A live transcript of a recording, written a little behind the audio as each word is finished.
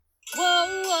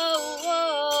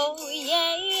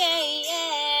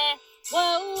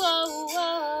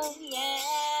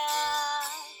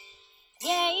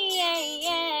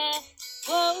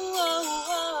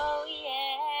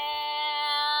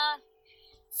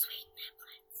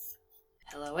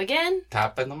Hello again.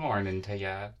 Top in the morning to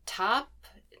ya. Top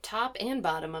and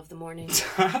bottom of the morning.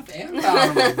 Top and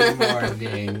bottom of the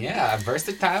morning. Yeah,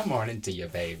 versatile morning to you,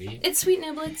 baby. It's Sweet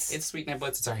Niblets. It's Sweet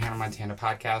Niblets. It's our Hannah Montana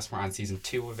podcast. We're on season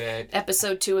 2 of it.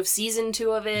 Episode 2 of season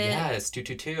 2 of it. Yes,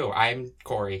 222. I'm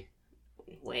Corey.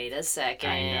 Wait a second.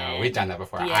 I know. We've done that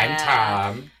before. Yeah. I'm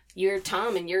Tom. You're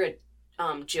Tom and you're a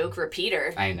joke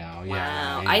repeater. I know,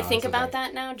 yeah. Wow. I think about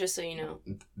that now, just so you know,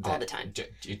 all the time.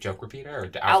 Joke repeater or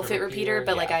outfit repeater,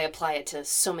 but I apply it to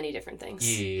so many different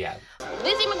things. Yeah.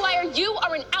 Lizzie McGuire, you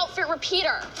are an outfit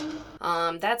repeater.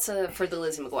 That's for the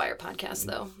Lizzie McGuire podcast,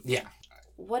 though. Yeah.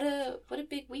 What a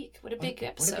big week. What a big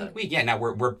episode. What a big week. Yeah, now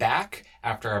we're back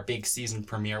after our big season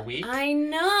premiere week. I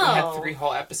know. We had 3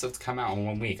 whole episodes come out in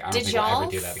 1 week. I don't think we'll ever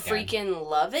do that again. Did y'all freaking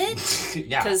love it?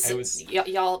 Yeah, it was.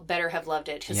 Y'all better have loved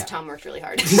it because Tom worked really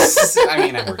hard. I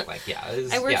mean, I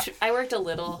worked I worked a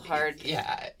little hard.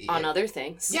 On other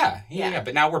things. Yeah.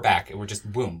 But now we're back. We're just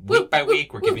week by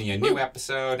week. We're giving you a new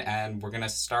episode, and we're gonna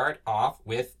start off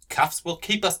with "Cuffs Will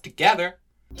Keep Us Together."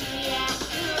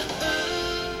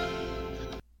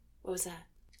 What was that?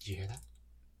 Did you hear that?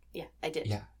 Yeah, I did.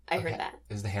 Yeah. I heard that.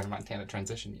 It was the Hannah Montana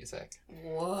transition music.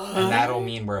 What? And that'll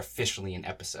mean we're officially in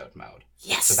episode mode.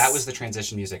 Yes! So that was the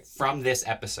transition music from this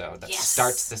episode that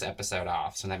starts this episode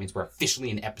off. So that means we're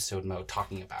officially in episode mode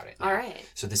talking about it now. All right.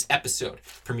 So this episode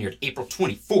premiered April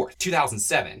 24th,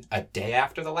 2007, a day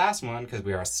after the last one, because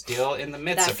we are still in the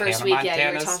midst of Hannah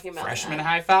Montana's Freshman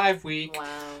High Five week. Wow.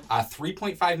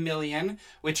 3.5 million,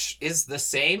 which is the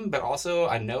same, but also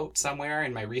a note somewhere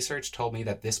in my research told me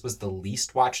that this was the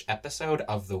least watched episode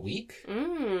of the week.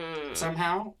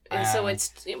 Somehow. And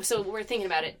so we're thinking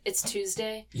about it. It's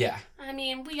Tuesday. Yeah. I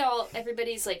mean,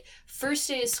 everybody's like, first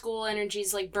day of school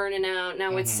energy's like burning out.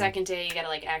 Now it's second day, you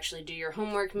gotta actually do your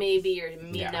homework maybe. You're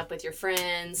meeting up with your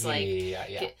friends.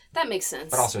 That makes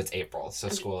sense. But also it's April, so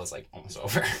school is almost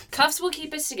over. Cuffs Will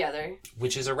Keep Us Together.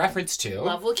 Which is a reference to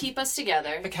Love Will Keep Us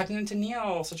Together. By Captain and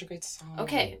Tennille. Such a great song.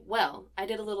 Okay, well, I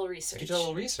did a little research. You did a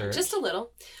little research? Just a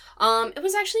little. It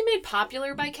was actually made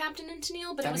popular by Captain and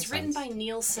Tennille, but it was written by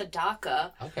Neil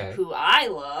Sedaka, who I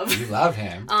love. You love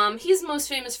him. He's most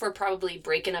famous for probably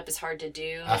Breaking Up Is Hard to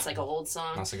Do. That's an old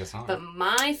song. That's a good song. But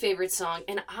my favorite song,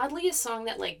 and oddly a song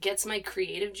that gets my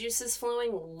creative juices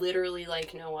flowing literally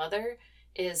like no other,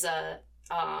 is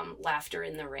Laughter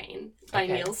in the Rain by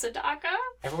Neil Sedaka.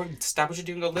 Everyone, stop what you're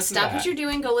doing, go listen to that. Stop what you're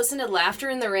doing, go listen to Laughter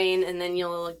in the Rain, and then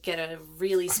you'll get a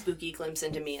really spooky glimpse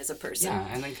into me as a person. Yeah,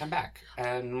 and then come back.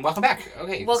 And welcome back.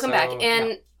 Okay. Welcome back.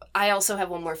 And I also have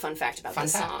one more fun fact about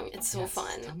this song. It's so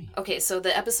fun. Tell me. Okay, so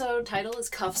the episode title is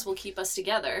Cuffs Will Keep Us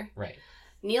Together. Right.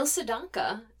 Neil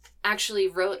Sedaka actually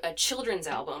wrote a children's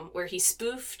album where he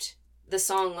spoofed the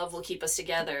song Love Will Keep Us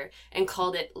Together and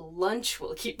called it Lunch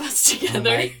Will Keep Us Together.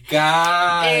 Oh my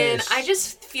gosh. And I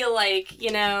just feel like,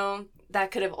 that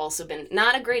could have also been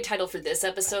not a great title for this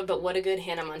episode, but what a good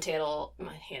Hannah Montana.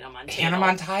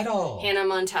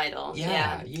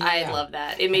 Yeah. I love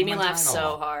that. It made me laugh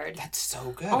so hard. That's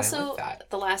so good. Also, I like that.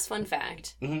 The last fun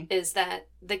fact is that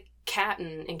the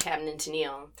captain in Captain and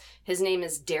Tennille, his name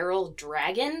is Daryl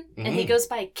Dragon, and he goes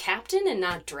by Captain and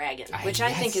not Dragon, which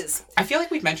I think is... I feel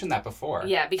like we've mentioned that before.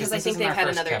 Yeah, because I think they've had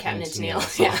another Captain and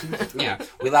Tennille. Yeah,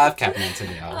 we love Captain and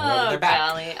Tennille. Oh, they're back.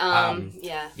 Golly.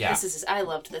 I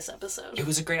loved this episode. It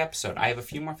was a great episode. I have a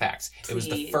few more facts. Please. It was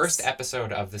the first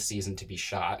episode of the season to be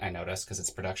shot, I noticed, because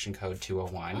it's production code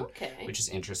 201, which is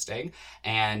interesting.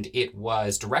 And it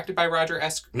was directed by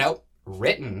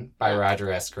written by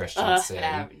Roger S. Christensen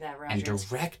and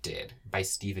directed by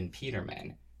Steven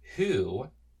Peterman, who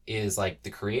is the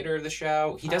creator of the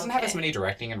show. He doesn't have as many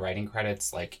directing and writing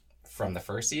credits from the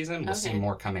first season. We'll see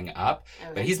more coming up,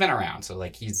 but he's been around, so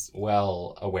he's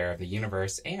well aware of the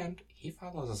universe, and he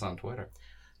follows us on Twitter.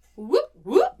 Whoop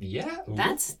whoop. Yeah.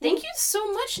 Thank you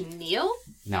so much, Neil.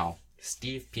 No,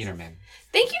 Steve Peterman.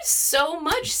 Thank you so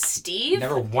much, Steve.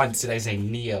 Never once did I say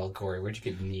Neil, Corey. Where'd you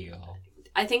get Neil?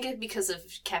 I think it's because of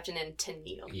Captain and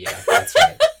Tennille. Yeah, that's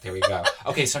right. There we go.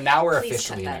 Okay, so now we're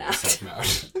officially in episode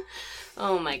mode.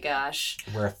 Oh my gosh.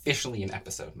 We're officially in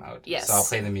episode mode. Yes. So I'll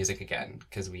play the music again,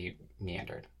 because we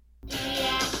meandered.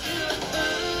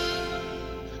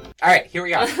 All right, here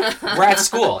we are. We're at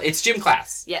school. It's gym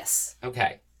class. Yes.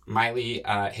 Okay. Miley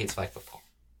hates flag football.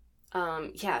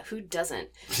 Yeah, who doesn't?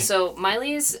 So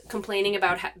Miley is complaining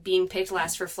about being picked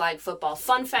last for flag football.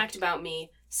 Fun fact about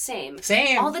me. Same.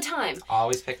 All the time.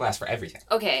 Always pick last for everything.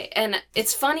 Okay, and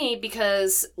it's funny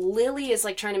because Lily is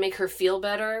trying to make her feel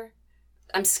better.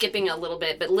 I'm skipping a little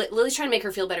bit, but Lily's trying to make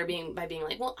her feel better by being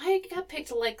like, well, I got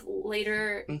picked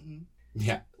later. Mm-hmm.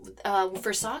 Yeah.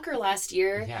 For soccer last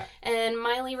year. Yeah. And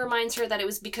Miley reminds her that it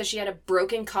was because she had a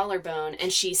broken collarbone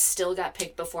and she still got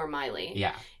picked before Miley.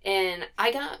 Yeah. And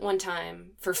I got one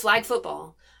time for flag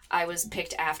football, I was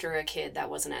picked after a kid that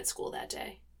wasn't at school that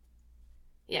day.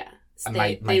 Yeah.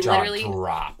 My jaw literally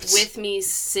dropped. With me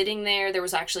sitting there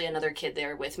was actually another kid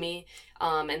there with me.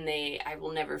 And I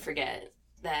will never forget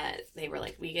that they were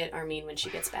like, we get Armin when she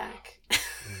gets back.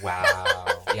 Wow.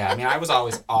 Yeah, I mean, I was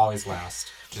always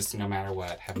last, just no matter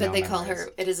what. But they call her,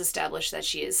 it is established that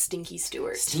she is Stinky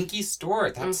Stewart. Stinky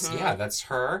Stewart. That's, that's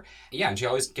her. Yeah, and she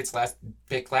always gets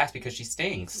picked last because she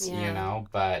stinks, you know,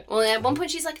 but... Well, at one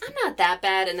point she's like, I'm not that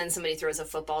bad, and then somebody throws a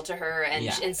football to her, and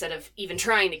instead of even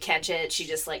trying to catch it, she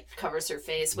just, like, covers her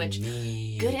face, which...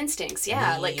 Good instincts,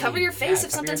 yeah. Like, cover your face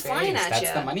if something's flying at you.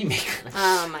 That's the moneymaker.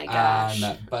 Oh, my gosh.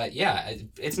 But, yeah,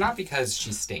 it's not because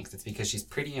she stinks. It's because she's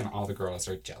pretty and all the girls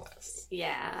are jealous.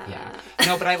 Yeah.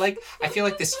 No, but I feel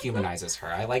like this humanizes her.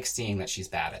 I like seeing that she's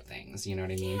bad at things, you know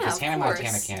what I mean? Because Hannah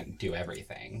Montana can't do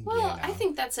everything. Well, you know? I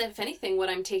think that's, if anything, what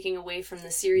I'm taking away from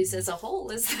the series as a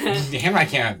whole is that... Hannah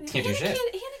can't do shit.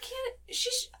 Hannah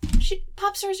can't...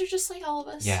 Pop stars are just like all of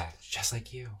us. Yeah, just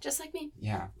like you. Just like me.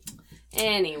 Yeah.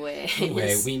 Anyway,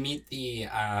 we meet the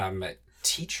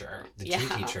teacher, the gym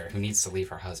teacher, who needs to leave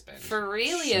her husband. For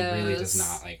real. She really does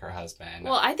not like her husband.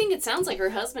 Well, I think it sounds like her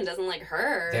husband doesn't like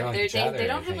her. They don't like each other, they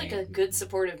don't have like a good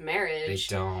supportive marriage.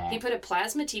 They don't. He put a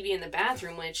plasma TV in the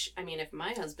bathroom, which, I mean, if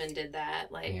my husband did that,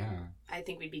 I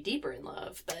think we'd be deeper in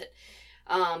love. But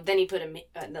then he put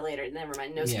later. Never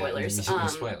mind. No spoilers. No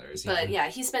spoilers. But yeah,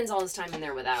 he spends all his time in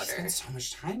there without her. He spends so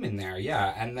much time in there.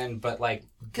 Yeah, and then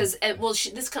because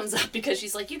this comes up because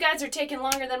she's like, you guys are taking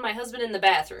longer than my husband in the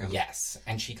bathroom. Yes,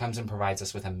 and she comes and provides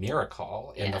us with a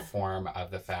miracle in the form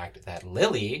of the fact that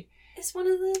Lily is one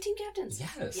of the team captains.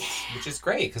 Yes, which is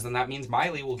great because then that means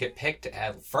Miley will get picked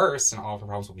at first, and all of her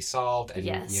problems will be solved,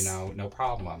 and no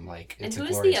problem. Like, it's and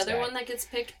who is the other one that gets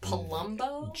picked?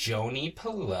 Palumbo. Joni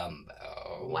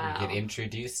Palumbo. Wow. We get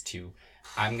introduced to,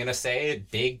 I'm gonna say it,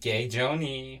 big gay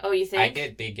Joni. Oh, you think? I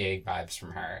get big gay vibes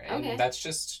from her, and that's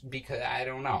just because I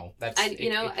don't know. I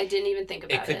didn't even think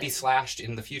about it. It could be slashed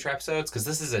in the future episodes because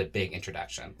this is a big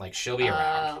introduction. Like, she'll be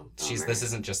around. This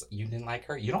isn't just you didn't like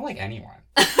her. You don't like anyone.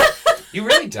 You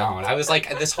really don't. I was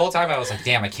like, this whole time I was like,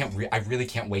 damn, I really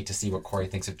can't wait to see what Corey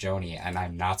thinks of Joni, and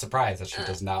I'm not surprised that she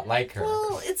does not like her.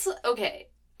 Well, it's okay.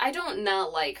 I don't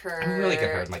not like her. I'm really good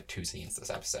at her in like 2 scenes this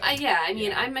episode.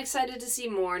 I'm excited to see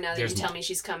more now that you tell me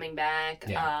she's coming back.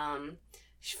 Yeah.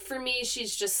 For me,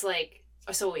 she's just like,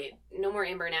 so wait, no more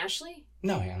Amber and Ashley?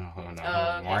 No.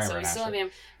 Okay, so we still have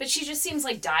Amber. But she just seems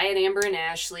like Diet Amber and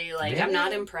Ashley. Like, I'm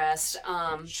not impressed.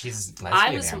 She's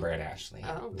lesbian Amber and Ashley.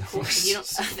 Oh, cool. You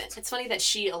don't. It's funny that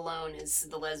she alone is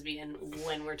the lesbian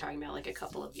when we're talking about like a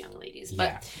couple of young ladies.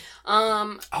 But,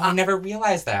 I never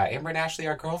realized that. Amber and Ashley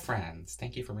are girlfriends.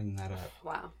 Thank you for bringing that up.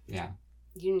 Wow. Yeah.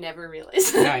 You never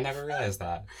realized that. No, I never realized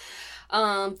that.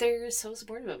 They're so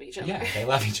supportive of each other. Yeah, they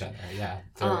love each other. Yeah,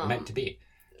 they're meant to be.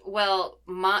 Well,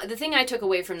 the thing I took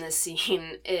away from this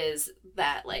scene is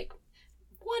that, like,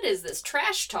 what is this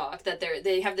trash talk that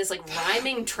they have this like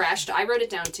rhyming trash talk. I wrote it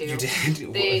down too. You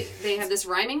did? They have this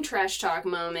rhyming trash talk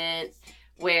moment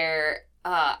where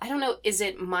I don't know, is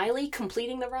it Miley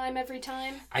completing the rhyme every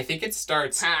time? I think it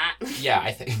starts. Yeah,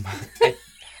 I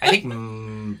think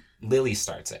Lily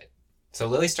starts it. So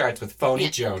Lily starts with Phony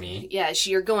Joni. Yeah,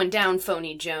 you're going down,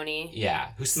 Phony Joni.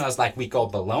 Yeah, who smells like week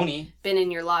old baloney. Been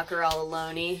in your locker all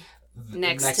alone.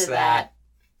 Next to that.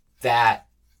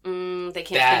 They can't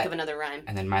think of another rhyme.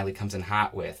 And then Miley comes in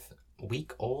hot with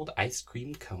week old ice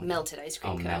cream cone. Melted ice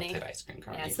cream cone. Melted ice cream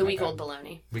cone. Yeah, it's the week old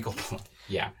baloney. Week old baloney.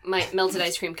 Yeah. My melted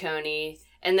ice cream coney.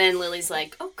 And then Lily's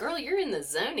like, "Oh, girl, you're in the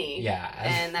zony." Yeah.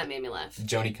 And that made me laugh.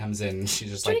 Joni comes in. She's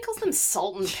just Joni calls them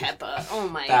salt and pepper. Oh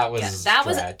my god. That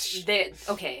was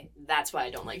okay, that's why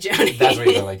I don't like Joni. That's why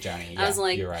you don't like Joni. Yeah, I was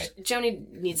like, you're right.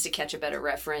 Joni needs to catch a better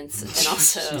reference. And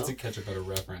also, she needs to catch a better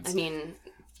reference. I mean,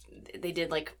 they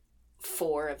did like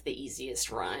 4 of the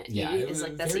easiest rhymes. Yeah, it was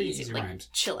like that's easy rhymes.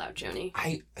 Chill out, Joni.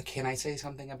 Can I say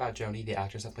something about Joni, the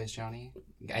actress that plays Joni?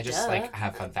 I just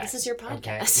have fun facts. This is your podcast.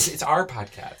 Okay? It's our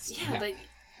podcast. Yeah, but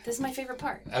this is my favorite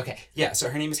part. Okay, yeah, so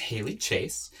her name is Haley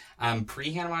Chase.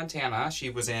 Pre-Hannah Montana,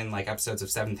 she was in, like, episodes of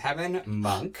Seventh Heaven,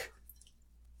 Monk.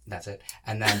 That's it.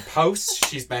 And then post,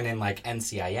 she's been in, like,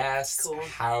 NCIS,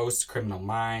 House, Criminal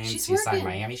Minds, Seaside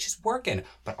Miami. She's working.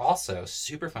 But also,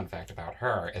 super fun fact about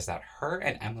her is that her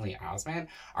and Emily Osment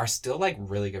are still, like,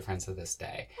 really good friends to this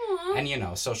day. Aww.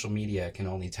 And, social media can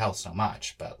only tell so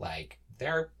much, but, like,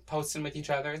 they're posting with each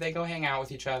other. They go hang out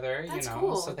with each other, That's you know.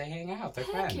 Cool. So they hang out. They're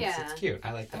Heck friends. Yeah. It's cute.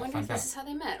 I like that. I wonder if this is how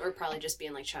they met, or probably just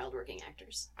being like child working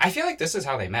actors. I feel like this is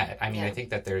how they met. I mean, I think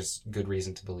that there's good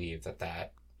reason to believe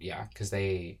that because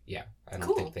I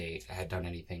don't think they had done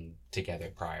anything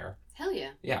together prior. Hell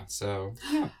yeah. Yeah, so,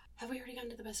 yeah. Have we already gotten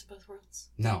to the best of both worlds?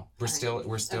 No, we're still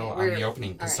on the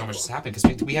opening because so much has happened.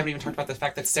 Because we haven't even talked about the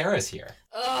fact that Sarah's here.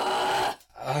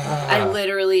 I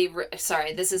literally...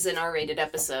 Sorry, this is an R-rated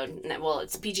episode. Well,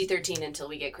 it's PG-13 until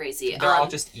we get crazy. They're all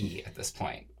just E at this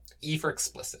point. E for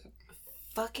explicit.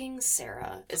 Fucking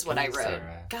Sarah is what I wrote.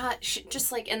 Sarah. God,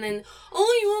 just like, and then,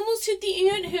 you almost hit the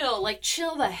anthill. Like,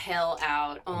 chill the hell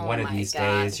out. Oh, One of these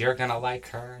days, you're gonna like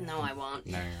her. No, I won't.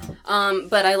 No, you won't.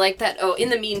 But I like that. Oh, in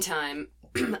the meantime,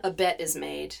 a bet is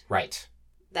made. Right.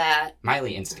 That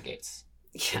Miley instigates.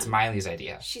 Yeah. It's Miley's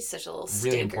idea. She's such a little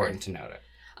stinker. Really important to note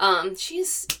it.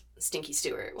 She's Stinky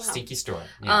Stewart. Wow. Stinky Stewart.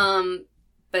 Yeah.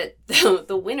 But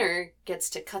the winner gets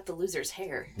to cut the loser's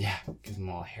hair. Yeah, give him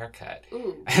a little haircut.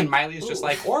 Ooh. And Miley's just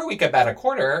like, or we could bet a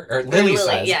quarter, or Lily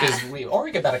says, or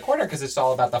we could bet a quarter because it's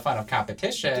all about the fun of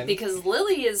competition. Because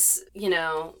Lily is,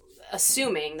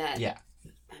 assuming that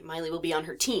Miley will be on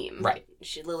her team. Right.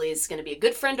 Lily's going to be a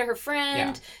good friend to her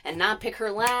friend and not pick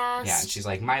her last. Yeah, and she's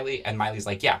like, Miley's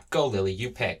like, yeah, go Lily, you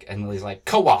pick. And Lily's like,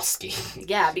 Kowalski.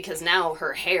 Yeah, because now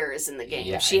her hair is in the game.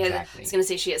 Yeah, exactly. I was going to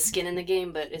say she has skin in the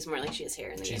game, but it's more like she has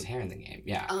hair in the game. She has hair in the game,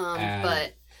 yeah.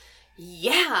 But,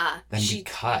 yeah. Then we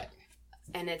cut.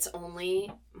 And it's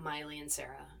only Miley and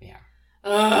Sarah. Yeah.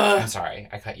 I'm sorry,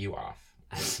 I cut you off.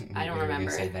 I don't remember.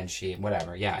 Say then she,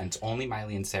 whatever. Yeah, and it's only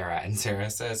Miley and Sarah. And Sarah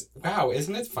says, wow,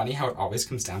 isn't it funny how it always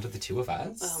comes down to the two of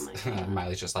us? Oh my God.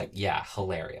 Miley's just like, yeah,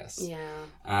 hilarious. Yeah.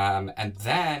 And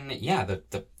then,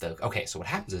 okay, so what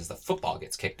happens is the football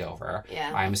gets kicked over.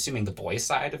 Yeah. I'm assuming the boys'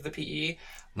 side of the PE.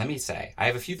 Let me say, I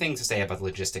have a few things to say about the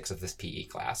logistics of this PE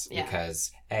class. Yeah.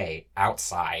 Because,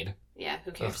 outside. Yeah,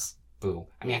 who cares? Boo.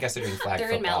 I mean, I guess they're doing flag they're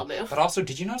football. They're in Malibu. But also,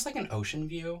 did you notice like an ocean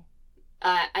view?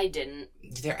 I didn't.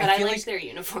 But I liked like their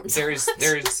uniforms. There's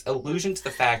allusion to the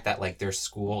fact that like their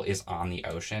school is on the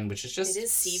ocean, which is just... It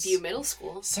is Seaview Middle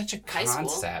School. Such a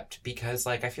concept because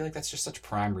like I feel like that's just such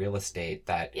prime real estate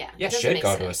that should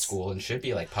go to a school and should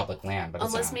be like public land, but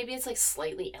unless maybe it's like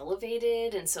slightly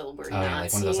elevated and so we're not like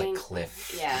seeing... one of those like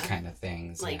cliff kind of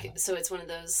things. Like so it's one of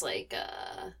those like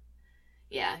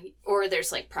or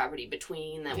there's like property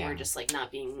between that we're just like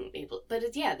not being able, but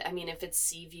I mean if it's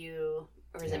Seaview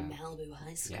or is it Malibu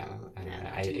High School?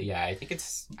 Yeah, I think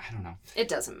it's, I don't know. It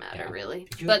doesn't matter really.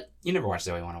 But you never watched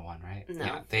Zoe 101, right?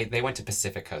 No. Yeah, they went to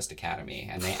Pacific Coast Academy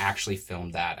and they actually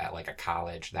filmed that at like a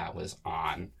college that was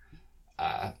on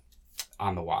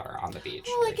the water, on the beach.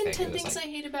 Well, like in 10 Things I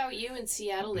Hate About You in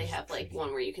Seattle, they have like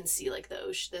one where you can see like the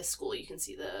ocean, the school, you can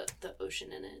see the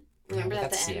ocean in it. Remember that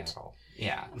at the end? Seattle.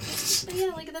 Yeah. But yeah,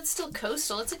 like that's still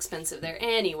coastal. It's expensive there.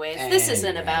 Anyways, this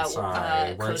isn't about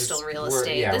coastal real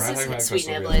estate. This is Sweet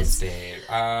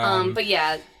Niblets. But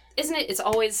yeah, isn't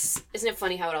it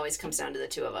funny how it always comes down to the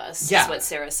two of us? Yeah. That's what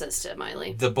Sarah says to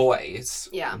Miley. The boys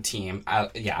team.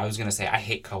 I was gonna say I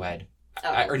hate co-ed.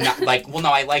 Or not like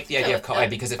I like the idea of co-ed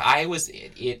because if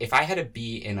I had to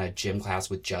be in a gym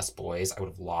class with just boys, I would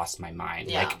have lost my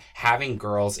mind. Like having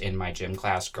girls in my gym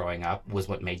class growing up was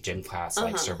what made gym class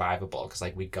like survivable because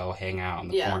like we'd go hang out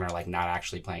in the corner like not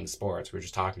actually playing sports, we were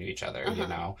just talking to each other, you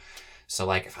know. So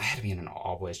like if I had to be in an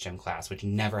all boys gym class, which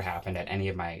never happened at any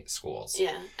of my schools.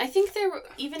 Yeah, I think there were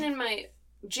even in my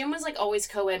gym was like always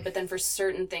co-ed, but then for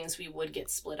certain things we would get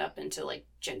split up into like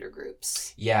gender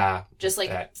groups. Yeah. Just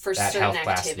like for certain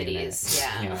activities.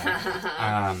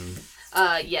 Yeah.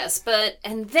 Yes, but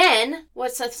and then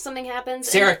something happens?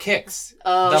 Sarah kicks.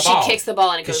 Oh, she kicks the ball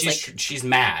and it goes she's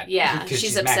mad. Yeah,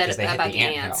 she's upset about the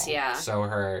ants. Yeah.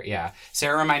 So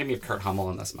Sarah reminded me of Kurt Hummel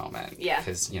in this moment. Yeah.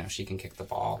 Because she can kick the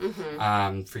ball.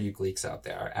 Mm-hmm. For you Gleeks out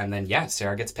there, and then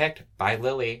Sarah gets picked by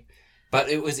Lily. But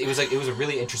it was a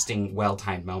really interesting,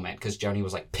 well-timed moment because Joni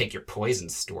was like, pick your poison,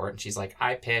 Stuart. And she's like,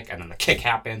 I pick. And then the kick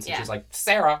happens. And she's like,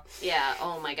 Sarah. Yeah.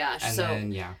 Oh, my gosh. And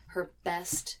then, her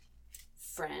best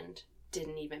friend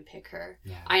didn't even pick her.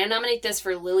 Yeah. I nominate this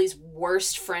for Lily's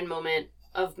worst friend moment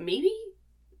of maybe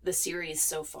the series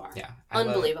so far. Yeah.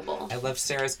 Unbelievable. I love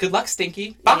Sarah's. Good luck,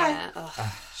 Stinky. Bye.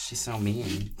 Yeah. She's so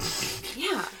mean.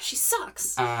 Yeah, she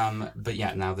sucks. But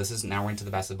now we're into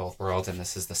the best of both worlds, and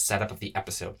this is the setup of the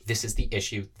episode. This is the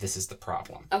issue. This is the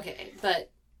problem. Okay,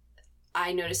 but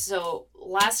I noticed. So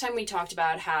last time we talked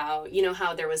about how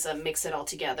there was a mix it all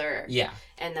together. Yeah.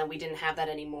 And then we didn't have that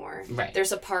anymore. Right.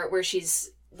 There's a part where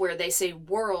she's where they say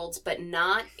worlds, but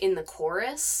not in the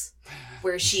chorus,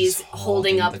 where she's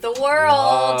holding up the world.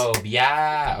 Oh,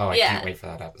 yeah. Oh, I can't wait for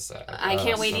that episode. I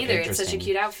can't wait either. It's such a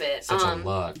cute outfit. Such a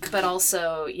look. But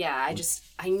also, yeah,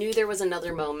 I knew there was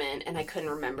another moment, and I couldn't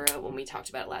remember it when we talked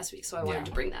about it last week, so I wanted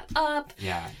to bring that up.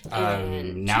 Yeah.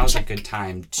 Now's a good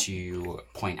time to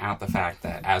point out the fact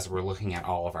that as we're looking at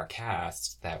all of our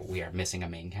casts, that we are missing a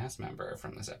main cast member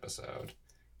from this episode.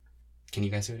 Can you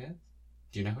guess who it is?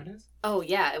 Do you know who it is? Oh,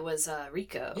 yeah, it was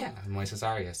Rico. Yeah, Moises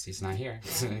Arias. He's not here.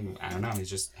 I don't know. He's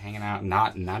just hanging out,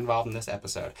 not involved in this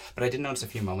episode. But I did notice a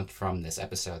few moments from this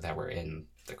episode that were in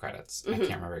the credits. I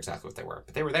can't remember exactly what they were,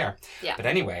 but they were there. Yeah. But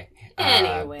anyway,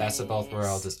 Best of Both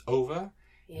Worlds is over.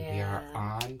 Yeah. We are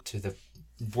on to the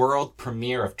world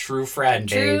premiere of True Friend,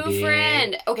 baby. True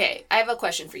Friend. Okay, I have a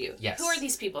question for you. Yes. Who are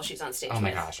these people she's on stage with? Oh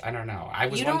my gosh, I don't know. I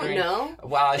was you wondering. You don't know?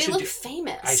 Well, they look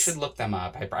famous. I should look them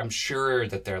up. I'm sure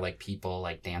that they're like people,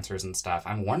 like dancers and stuff.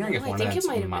 I'm wondering if one of them's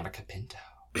Monica Pinto.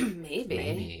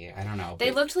 Maybe. I don't know.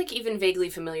 They looked like even vaguely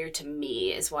familiar to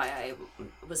me, is why I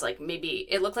was like, maybe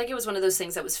it looked like it was one of those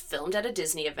things that was filmed at a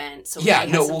Disney event. So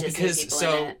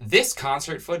this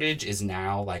concert footage is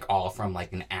now like all from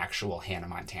like an actual Hannah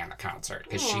Montana concert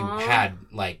because she had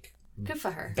like. Good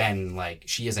for her. Been like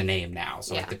she is a name now,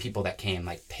 so like the people that came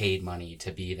like paid money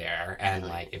to be there, and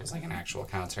like it was like an actual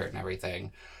concert and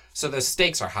everything. So the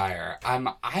stakes are higher.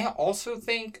 I also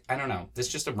think, I don't know, this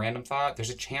is just a random thought. There's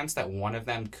a chance that one of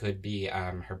them could be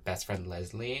her best friend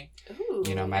Leslie. Ooh.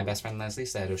 You know, my best friend Leslie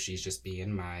said, oh, she's just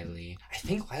being Miley. I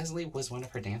think Leslie was one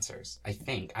of her dancers. I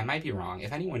think. I might be wrong.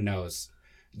 If anyone knows,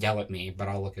 yell at me, but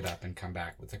I'll look it up and come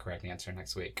back with the correct answer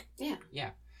next week. Yeah. Yeah.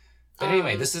 But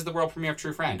anyway, this is the world premiere of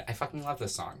True Friend. I fucking love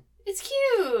this song. It's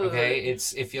cute. Okay,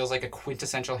 it feels like a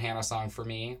quintessential Hannah song for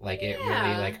me. Like it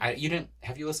really like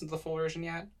have you listened to the full version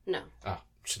yet? No. Oh,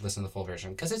 you should listen to the full version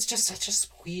because it's just such a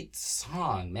sweet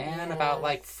song, man, about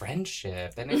like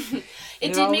friendship and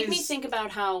it did make me think about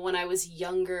how when I was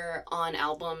younger on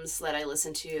albums that I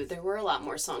listened to, there were a lot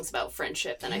more songs about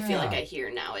friendship than I feel like I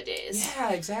hear nowadays.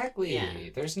 Yeah, exactly. Yeah.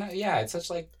 There's no it's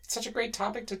such a great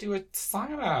topic to do a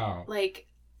song about. Like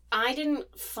I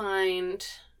didn't find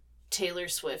Taylor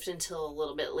Swift until a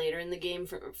little bit later in the game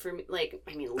for me, like,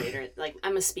 I mean later, like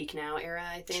I'm a Speak Now era,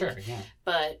 I think. Sure, yeah.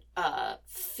 But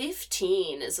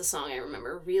 15 is a song I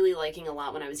remember really liking a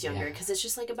lot when I was younger because it's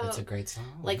just like about it's a great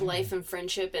song. Like life and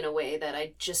friendship in a way that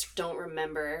I just don't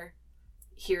remember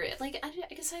hear it. Like I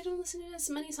guess I don't listen to as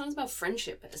many songs about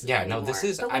friendship as anymore. This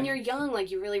is. But when you're young, like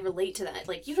you really relate to that.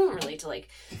 Like you don't relate to like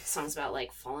songs about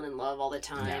like falling in love all the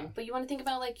time, but you want to think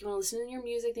about like you want to listen to your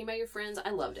music, think about your friends.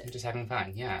 I loved it. You're just having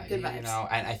fun, yeah. Good vibes. You know,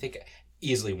 and I think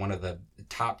easily one of the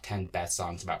top 10 best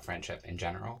songs about friendship in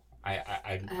general.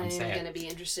 I'm going to be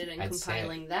interested in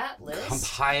compiling that list.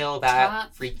 Compile that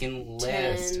top freaking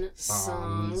 10 list.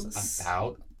 Songs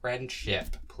about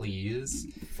friendship, please.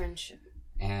 Friendship.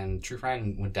 And True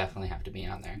Friend would definitely have to be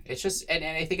on there. It's just, and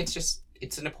I think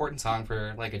it's an important song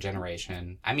for like a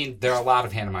generation. I mean, there are a lot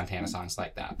of Hannah Montana songs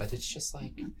like that, but it's just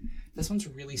like, this one's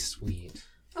really sweet.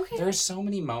 Okay. There are so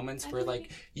many moments where like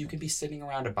you could be sitting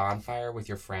around a bonfire with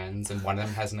your friends and one of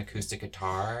them has an acoustic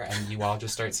guitar and you all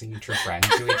just start singing True Friend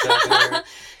to each other.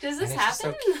 Does this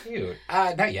happen? It's so cute.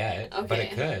 Not yet, but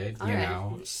it could, you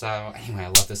know. So anyway, I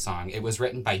love this song. It was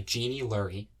written by Jeannie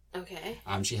Lurie. Okay.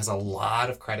 She has a lot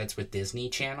of credits with Disney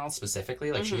Channel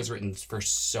specifically. Like she has written for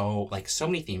so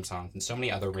many theme songs and so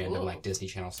many other random like Disney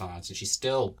Channel songs, and she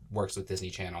still works with Disney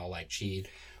Channel. Like she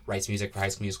writes music for High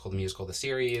School Musical, the musical, the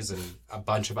series, and a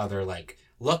bunch of other like.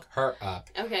 Look her up.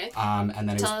 Okay. And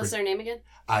then tell us her name again.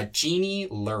 Jeannie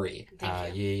Lurie.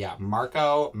 Thank you. Yeah.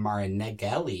 Marco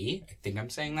Marinelli. I think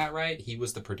I'm saying that right. He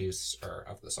was the producer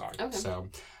of the song. Okay. So,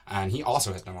 and he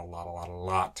also has done a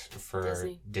lot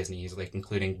for Disney. He's like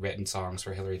including written songs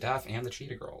for Hilary Duff and the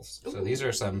Cheetah Girls. So these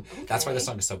are some. Okay. That's why the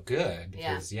song is so good.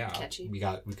 Because catchy. we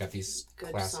got these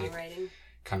good classic songwriting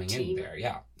coming in there.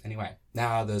 Yeah. Anyway,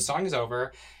 now the song is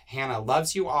over. Hannah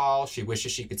loves you all. She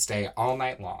wishes she could stay all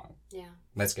night long. Yeah.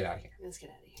 Let's get out of here.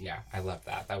 Yeah, I love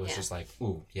that. That was just like,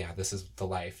 ooh, yeah, this is the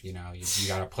life, you know. You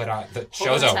gotta put on the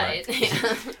show's over.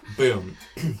 Yeah. Boom.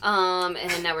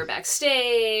 And now we're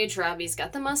backstage. Robbie's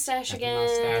got the mustache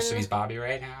again. So he's Bobby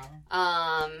right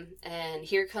now. And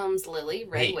here comes Lily,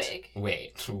 red wig.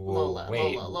 Lola.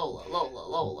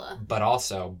 Lola. But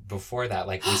also before that,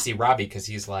 like we see Robbie because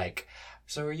he's like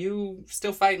so are you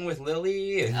still fighting with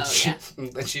Lily? And,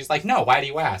 and she's like, no, why do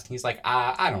you ask? And he's like,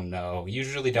 I don't know.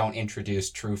 Usually don't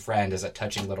introduce True Friend as a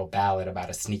touching little ballad about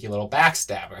a sneaky little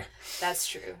backstabber. That's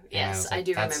true. Yes, I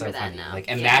do remember so that now. Like,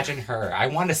 imagine her. I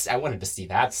wanted to see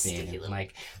that scene. And,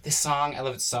 like, this song, I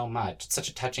love it so much. It's such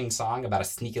a touching song about a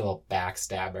sneaky little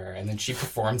backstabber. And then she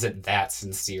performs it that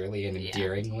sincerely and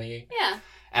endearingly. Yeah.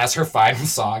 As her final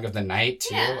song of the night,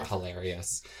 too. Yeah.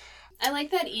 Hilarious. I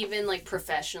like that even, like,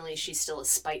 professionally, she's still a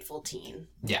spiteful teen.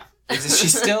 Yeah.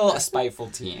 She's still a spiteful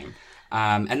teen.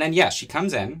 And then, she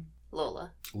comes in.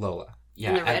 Lola. Yeah.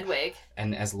 In the red wig.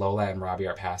 And as Lola and Robbie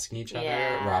are passing each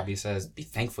other, Robbie says, be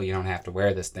thankful you don't have to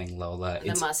wear this thing, Lola.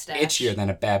 It's the mustache. Itchier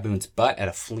than a baboon's butt at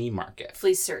a flea market.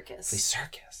 Flea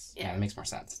circus. Yeah, that makes more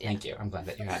sense. Yeah. Thank you. I'm glad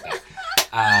that you had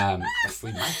that. A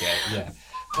flea market, yeah.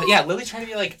 But yeah, Lily's trying to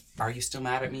be like, are you still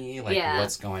mad at me? Like,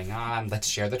 what's going on? Let's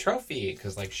share the trophy,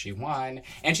 because, like, she won.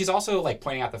 And she's also, like,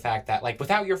 pointing out the fact that, like,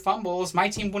 without your fumbles, my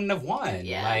team wouldn't have won.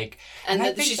 Yeah. Like, and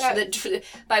I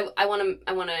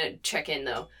want to check in,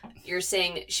 though. You're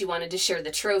saying she wanted to share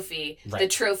the trophy. Right. The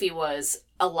trophy was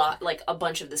a lot, like, a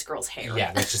bunch of this girl's hair.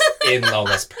 Yeah, that's just in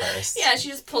Lola's purse. Yeah, she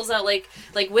just pulls out, like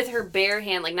with her bare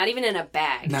hand, like, not even in a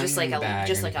bag. Just like a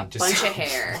bunch of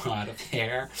hair. A lot of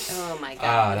hair. Oh, my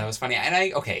God. That was funny.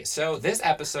 And so this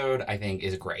episode, I think,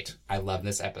 is great. I love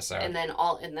this episode. And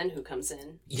then who comes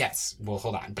in? Yes. Well,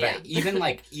 hold on. But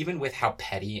even with how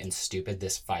petty and stupid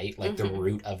this fight, like, the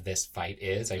root of this fight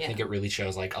is, I think it really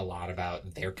shows, like, a lot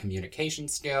about their communication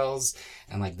skills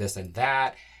and, like, this and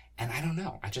that. And I don't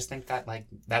know. I just think that, like,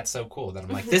 that's so cool that I'm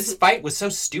like, this fight was so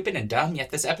stupid and dumb, yet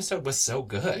this episode was so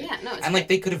good. Yeah, no, it's and, like,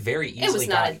 they could have very easily It was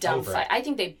not a dumb fight. I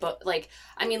think they,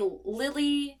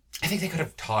 Lily... I think they could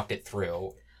have talked it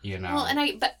through, you know?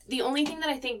 Well, but the only thing that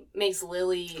I think makes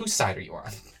Lily... Whose side are you on?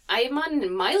 I am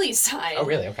on Miley's side. Oh,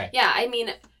 really? Okay. Yeah, I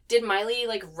mean, did Miley,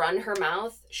 like, run her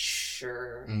mouth?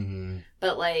 Sure. Mm-hmm.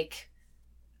 But, like,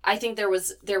 I think there were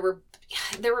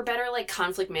better, like,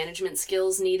 conflict management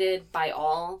skills needed by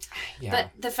all. Yeah. But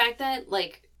the fact that,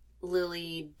 like,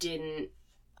 Lily didn't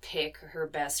pick her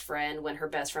best friend when her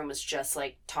best friend was just,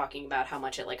 like, talking about how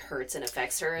much it, like, hurts and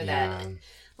affects her,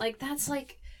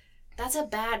 that's a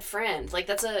bad friend. Like,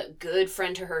 that's a good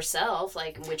friend to herself,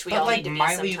 like, which we all need to be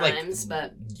Miley, sometimes,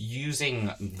 but...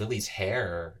 using Lily's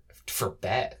hair for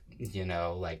bet, you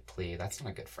know, like, please, that's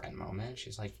not a good friend moment.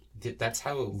 She's like, that's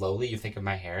how lowly you think of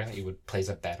my hair, that you would place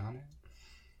a bet on it?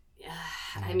 Yeah,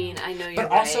 I mean, I know you're right.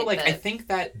 But also, like, I think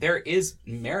that there is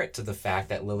merit to the fact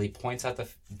that Lily points out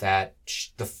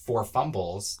the 4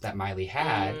 fumbles that Miley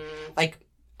had. Like,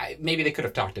 maybe they could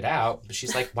have talked it out, but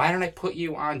she's like, why don't I put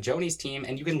you on Joni's team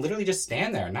and you can literally just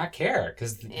stand there and not care?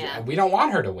 Because we don't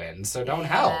want her to win, so don't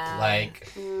help.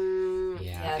 Like,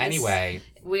 anyway.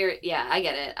 I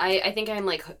get it. I think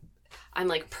I'm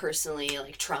like personally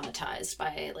like traumatized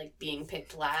by like being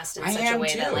picked last in such a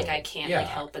way that like I can't like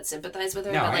help but sympathize with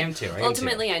her. No, but, like, I am too.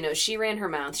 Ultimately, I know she ran her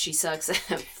mouth. She sucks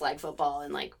at flag football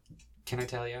and like. Can I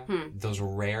tell you? Those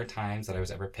rare times that I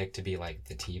was ever picked to be like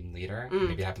the team leader,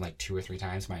 maybe it happened like 2 or 3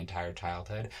 times my entire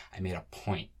childhood. I made a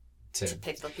point to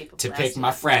pick the people to pick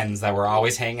my friends that were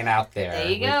always hanging out there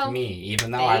with me,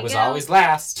 even though I was always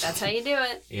last. That's how you do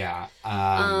it. Yeah.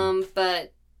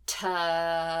 But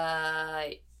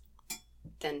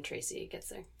then Tracy gets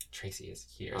there. Tracy is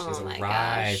here. She's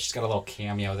arrived. She's got a little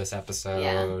cameo this episode.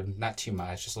 Yeah. Not too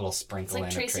much, just a little sprinkle in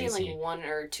of Tracy. It's like Tracy and like 1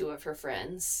 or 2 of her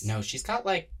friends. No, she's got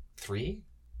like 3,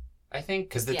 I think,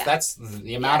 because that's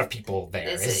the amount of people there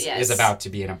is about to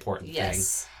be an important thing.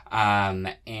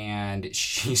 And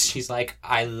she's like,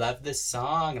 I love this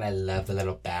song and I love the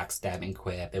little backstabbing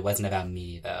quip. It wasn't about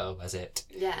me though, was it?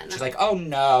 Yeah. No. She's like, oh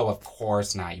no, of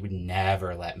course not. You would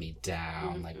never let me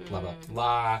down. Like blah blah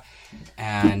blah.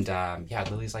 And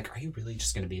Lily's like, are you really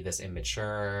just gonna be this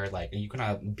immature? Like, are you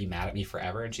gonna be mad at me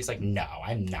forever? And she's like, no,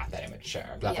 I'm not that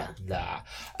immature. Blah blah blah.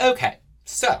 Okay,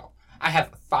 so I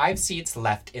have 5 seats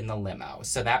left in the limo.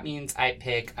 So that means I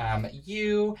pick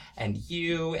you and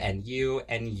you and you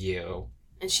and you.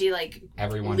 And she like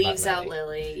everyone leaves out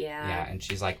Lily, Yeah, and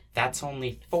she's like, that's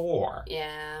only 4.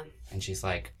 Yeah. And she's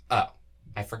like, oh,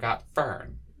 I forgot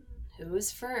Fern. Who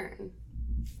is Fern?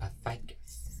 A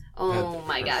ficus. Oh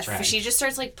my gosh. Friend. She just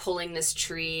starts like pulling this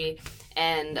tree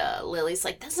and Lily's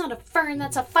like, that's not a fern,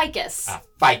 that's a ficus. A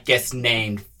ficus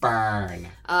named Fern.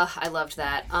 I loved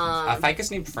that. A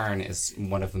ficus named Fern is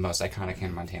one of the most iconic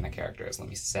Hannah Montana characters, let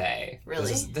me say.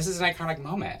 Really? This is an iconic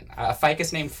moment. A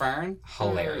ficus named Fern,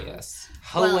 hilarious.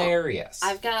 Hilarious.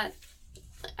 Well,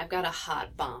 I've got a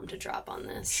hot bomb to drop on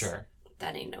this. Sure.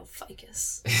 That ain't no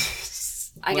ficus.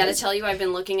 I gotta tell you, I've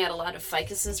been looking at a lot of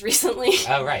ficuses recently.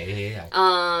 Oh, right. Yeah.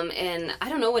 And I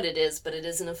don't know what it is, but it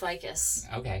isn't a ficus.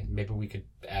 Okay. Maybe we could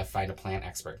find a plant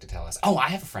expert to tell us. Oh, I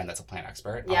have a friend that's a plant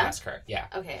expert. I'll ask her. Yeah.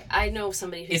 Okay. I know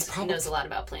somebody who knows a lot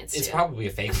about plants, too. It's probably a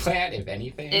fake plant, if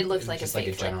anything. It looked like a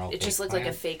fake plant. It just looked like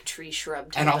a fake tree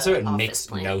shrub. And also, it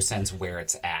makes no sense where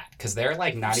it's at. Because they're,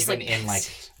 like, not just even in, like,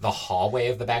 the hallway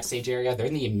of the backstage area. They're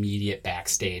in the immediate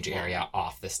backstage area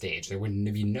off the stage. There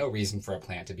would be no reason for a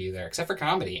plant to be there, except for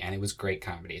comedy. And it was great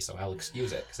comedy, so I'll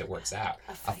excuse it because it works out.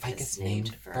 A ficus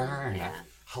named Fern. Yeah.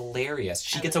 Hilarious.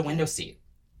 She gets a window seat.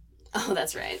 Oh,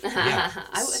 that's right. Yeah.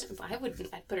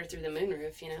 I'd put her through the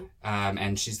moonroof, you know.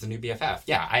 And she's the new BFF.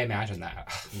 Yeah, I imagine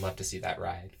that. Love to see that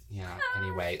ride. Yeah.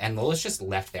 Anyway, and Lola's just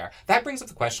left there. That brings up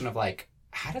the question of like,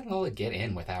 how did Lola get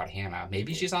in without Hannah?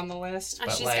 Maybe she's on the list,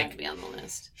 but she's like, got to be on the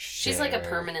list. She's like a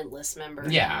permanent list member.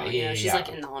 Yeah, now, you know? She's like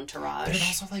in the entourage. But it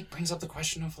also like brings up the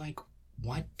question of like,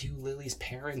 what do Lily's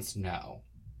parents know?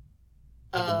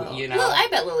 You know? Well, I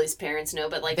bet Lily's parents know,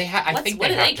 but like, I think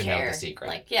they have to know the secret.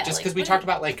 Like, yeah, just because we talked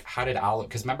about like, how did Oliver?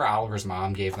 Because remember, Oliver's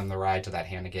mom gave them the ride to that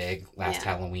Hannah gig last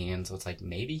Halloween, so it's like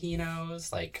maybe he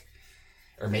knows, like,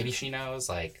 or maybe she knows,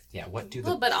 like, yeah. What do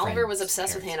the but Oliver was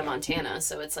obsessed with Hannah Montana,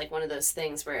 so it's like one of those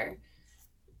things where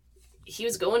he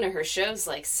was going to her shows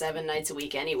like 7 nights a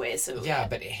week anyway. So yeah,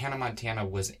 but Hannah Montana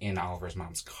was in Oliver's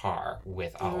mom's car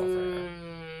with Oliver.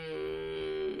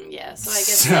 Yeah, so I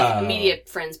guess like, immediate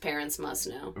friends' parents must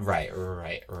know. Right.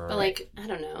 But like, I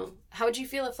don't know. How would you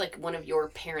feel if like one of your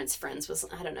parents' friends was?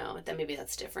 I don't know. Then maybe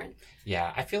that's different.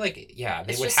 Yeah, I feel like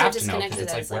they would have to know because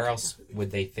it's like where else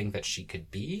would they think that she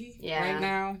could be right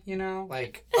now? You know,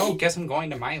 like guess I'm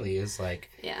going to Miley's. Like,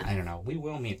 I don't know. We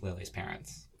will meet Lily's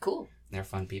parents. Cool. They're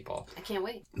fun people. I can't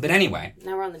wait. But anyway,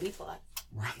 now we're on the B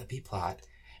plot.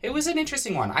 It was an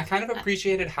interesting one. I kind of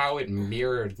appreciated how it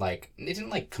mirrored, like, it didn't,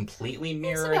 like, completely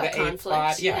mirror the A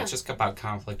plot. Yeah, it's just about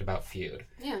conflict, about feud.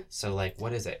 Yeah. So, like,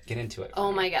 what is it? Get into it.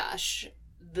 Oh, my gosh.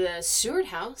 The Stewart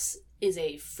house is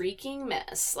a freaking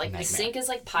mess. Like, the sink is,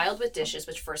 like, piled with dishes,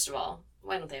 which, first of all,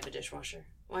 why don't they have a dishwasher?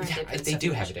 Why aren't they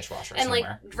do have a dishwasher and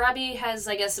somewhere. Like Robbie has,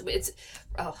 I guess it's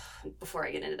before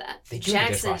I get into that, they do have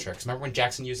a dishwasher. Because remember when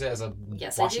Jackson used it as a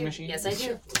washing machine?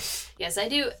 Yes, I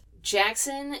do.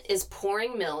 Jackson is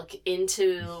pouring milk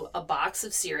into a box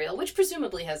of cereal, which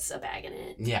presumably has a bag in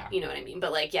it. Yeah. You know what I mean?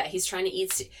 But, like, yeah, he's trying to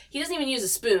eat... He doesn't even use a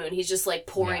spoon. He's just, like,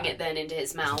 pouring it then into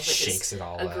his mouth, which shakes is it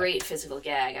all a great physical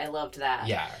gag. I loved that.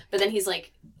 Yeah. But then he's,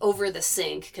 like, over the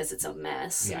sink, because it's a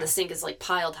mess. Yeah. And the sink is, like,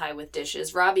 piled high with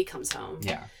dishes. Robbie comes home.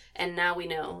 Yeah. And now we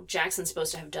know Jackson's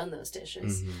supposed to have done those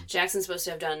dishes. Mm-hmm. Jackson's supposed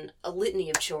to have done a litany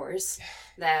of chores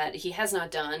that he has not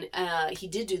done. He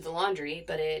did do the laundry,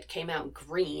 but it came out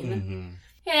green. Mm-hmm.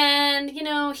 And, you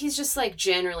know, he's just, like,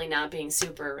 generally not being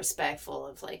super respectful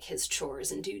of, like, his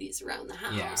chores and duties around the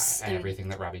house. Yeah, and everything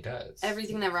that Robbie does.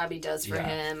 Everything that Robbie does for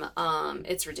him.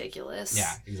 It's ridiculous.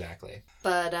 Yeah, exactly.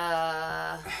 But,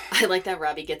 I like that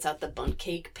Robbie gets out the bundt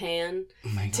cake pan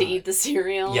to eat the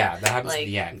cereal. Yeah, that happens at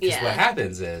the end. Because what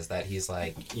happens is that he's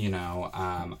like, you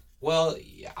know, well,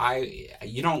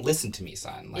 you don't listen to me,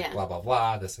 son. Like, blah, blah,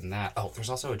 blah, this and that. Oh,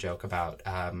 there's also a joke about...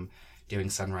 doing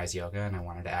sunrise yoga, and I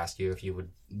wanted to ask you if you would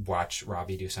watch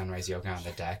Robbie do sunrise yoga on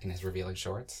the deck in his revealing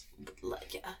shorts.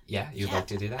 Yeah, you'd like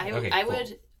to do that?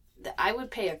 I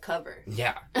would pay a cover.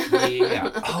 Yeah.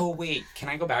 Oh, wait, can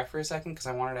I go back for a second? Because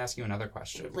I wanted to ask you another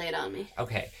question. Lay it on me.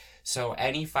 Okay, so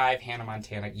any 5 Hannah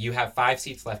Montana... You have 5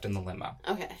 seats left in the limo.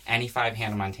 Okay. Any 5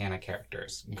 Hannah Montana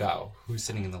characters. Go. Who's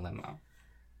sitting in the limo?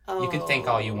 You can think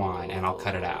all you want, and I'll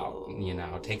cut it out. You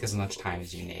know, take as much time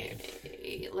as you need.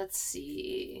 Let's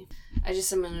see.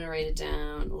 I'm going to write it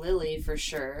down. Lily, for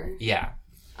sure. Yeah.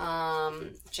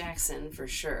 Jackson, for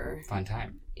sure. Fun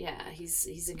time. Yeah,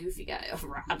 he's a goofy guy.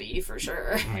 Robbie, for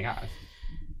sure. Oh, my God.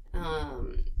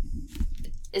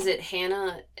 Is it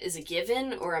Hannah is a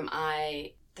given, or am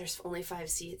I... There's only 5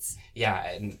 seats? Yeah,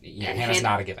 and Hannah's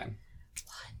not a given.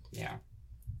 What? Yeah.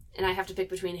 And I have to pick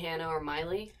between Hannah or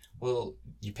Miley? Well,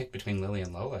 you picked between Lily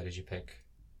and Lola. Did you pick...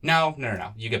 No.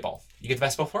 You get both. You get the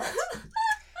best of both worlds.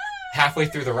 Halfway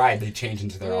through the ride, they change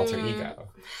into their alter ego.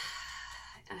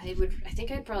 I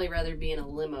think I'd probably rather be in a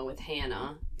limo with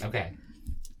Hannah. Okay.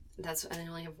 I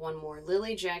only have one more.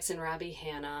 Lily, Jackson, Robbie,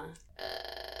 Hannah.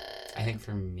 I think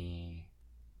for me,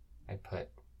 I'd put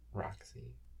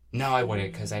Roxy. No, I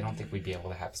wouldn't, because I don't think we'd be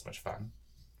able to have as much fun.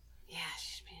 Yeah,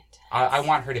 she's fantastic. I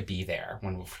want her to be there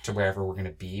to wherever we're going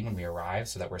to be when we arrive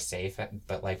so that we're safe.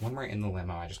 But, like, when we're in the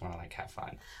limo, I just want to, like, have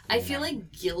fun. I feel,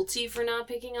 like, guilty for not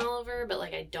picking Oliver, but,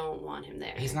 like, I don't want him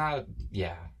there. He's not...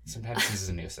 Yeah. Sometimes he's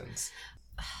a nuisance.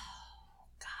 Oh,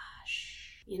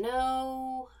 gosh. You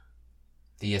know...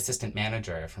 The assistant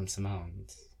manager from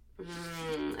Simone's.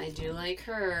 I do like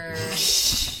her.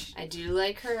 I do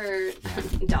like her.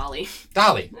 Dolly.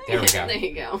 Dolly. There we go. There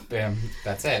you go. Bam.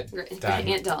 That's it. Done.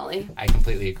 Aunt Dolly. I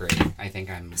completely agree. I think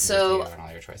I'm with you on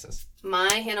all your choices.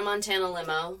 My Hannah Montana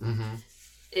limo.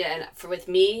 Yeah, with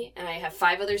me, and I have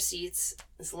 5 other seats.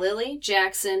 It's Lily,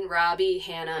 Jackson, Robbie,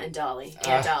 Hannah, and Dolly.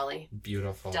 Aunt Dolly.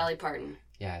 Beautiful. Dolly Parton.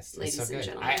 Yes, ladies so good. and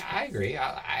gentlemen. I agree.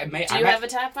 Do you have a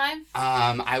top 5?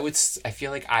 I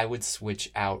feel like I would switch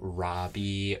out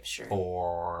Robbie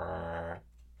for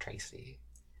Tracy,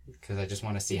 because I just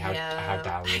want to see how Dolly and Tracy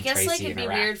interact. I guess it'd be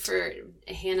weird for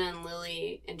Hannah and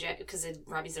Lily and Jack because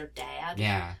Robbie's their dad.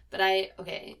 Yeah. But I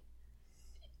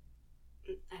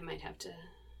might have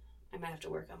to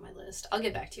work on my list. I'll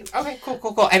get back to you. Okay,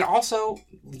 cool. And also,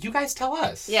 you guys tell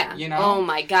us. Yeah. You know? Oh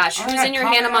my gosh. Who's in your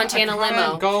Hannah Montana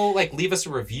limo? Go, leave us a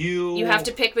review. You have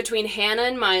to pick between Hannah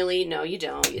and Miley. No, you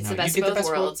don't. It's the best of both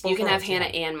worlds. You can have Hannah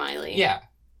and Miley. Yeah.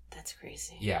 That's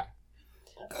crazy. Yeah.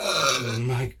 Oh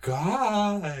my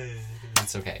god.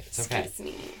 It's okay. Excuse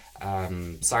me.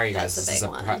 Sorry guys, this is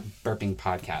a burping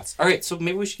podcast. Alright, so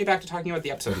maybe we should get back to talking about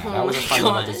the episode now. That was a fun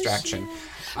little distraction.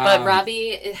 But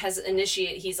Robbie has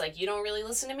initiated, he's like, you don't really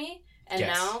listen to me, and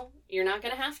now you're not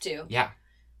going to have to. Yeah.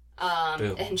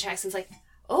 And Jackson's like,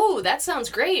 oh, that sounds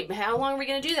great. How long are we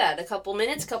going to do that? A couple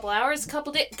minutes, a couple hours, a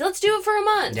couple days? Let's do it for a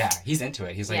month. Yeah, he's into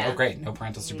it. He's like, oh great, no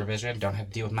parental supervision, don't have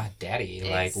to deal with my daddy,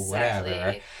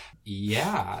 whatever.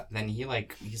 Yeah, then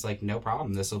he's like, no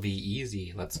problem, this will be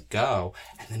easy, let's go.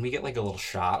 And then we get a little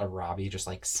shot of Robbie just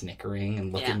snickering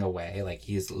and looking away,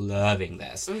 he's loving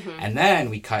this. And then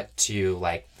we cut to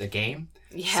the game.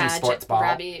 Yeah, some sports ball.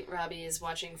 Robbie is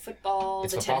watching football.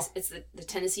 It's the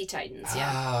Tennessee Titans.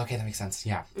 Yeah. Oh, okay, that makes sense.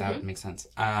 Yeah, that makes sense.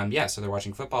 So they're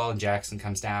watching football, and Jackson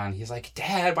comes down. He's like,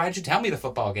 "Dad, why didn't you tell me the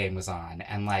football game was on?"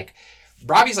 And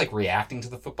Robbie's reacting to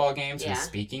the football game, so he's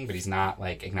speaking, but he's not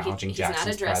acknowledging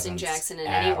Jackson's presence. He's not addressing Jackson in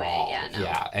any way. Yeah, no.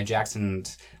 Yeah, and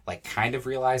Jackson's kind of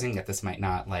realizing that this might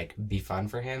not be fun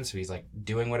for him, so he's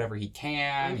doing whatever he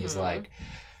can. He's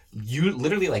you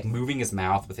literally moving his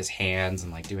mouth with his hands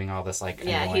and doing all this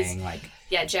annoying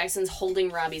Jackson's holding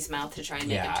Robbie's mouth to try and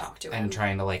make him talk to him and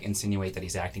trying to insinuate that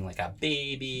he's acting like a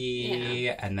baby.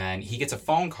 And then he gets a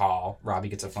phone call. Robbie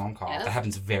gets a phone call that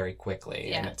happens very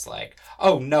quickly, and it's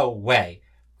oh no way,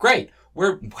 great.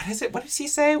 What is it? What does he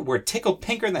say? We're tickled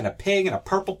pinker than a pig in a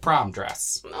purple prom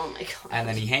dress. Oh my god. And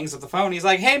then he hangs up the phone. He's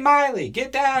like, hey, Miley,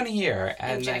 get down here.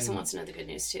 And Jackson wants to know the good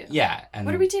news, too. Yeah. And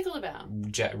what are we tickled about?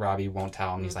 Robbie won't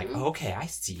tell him. He's like, okay, I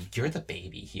see. You're the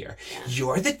baby here. Yeah.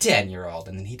 You're the 10-year-old.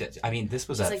 And then he does. I mean, this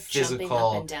was physical. Jumping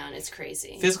up and down. It's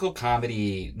crazy. Physical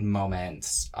comedy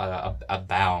moments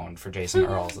abound for Jason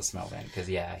Earls this moment. Because,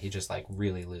 he just,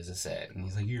 really loses it. And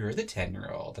he's like, you're the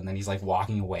 10-year-old. And then he's,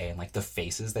 walking away and, the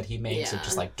faces that he makes. Of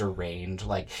just deranged,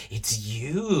 it's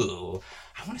you.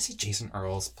 I want to see Jason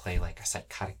Earls play a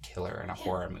psychotic killer in a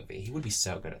horror movie. He would be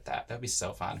so good at that. That'd be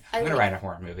so fun. I'm gonna write a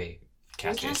horror movie.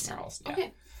 Cast Jason Earls. Yeah.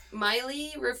 Okay.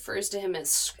 Miley refers to him as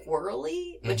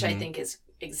squirrely, which I think is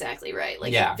exactly right.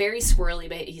 Very squirrely,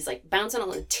 but he's bouncing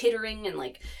on and tittering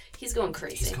and he's going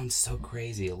crazy. He's going so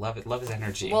crazy. Love it. Love his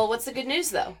energy. Well, what's the good news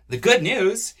though? The good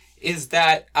news is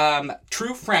that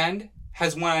True Friend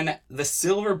has won the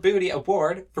Silver Booty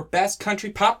Award for Best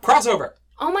Country Pop Crossover.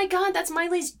 Oh my god, that's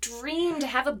Miley's dream to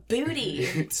have a booty.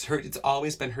 It's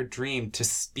always been her dream to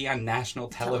be on national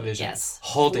television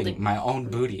holding my own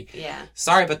booty. Yeah.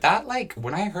 Sorry, but that,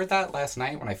 when I heard that last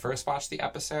night, when I first watched the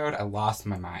episode, I lost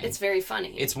my mind. It's very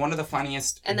funny. It's one of the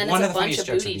funniest, and then one of the funniest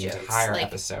jokes of the entire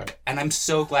episode. And I'm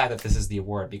so glad that this is the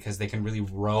award because they can really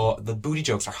roll. The booty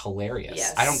jokes are hilarious.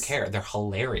 Yes. I don't care. They're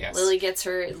hilarious.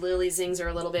 Lily zings her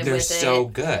a little bit with it. They're so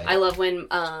good. I love when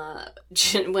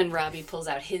Robbie pulls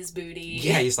out his booty.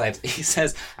 Yeah, he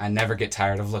says, I never get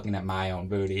tired of looking at my own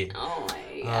booty. Oh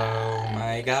my god. Oh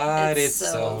my god, it's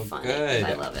so funny. good.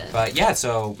 I love it. But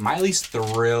so Miley's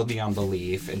thrilled beyond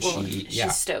belief, and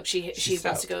she's stoked. She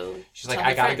wants to go. She's like,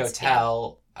 I gotta go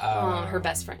tell her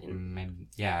best friend.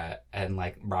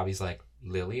 And Robbie's like,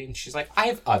 Lily, and she's like, I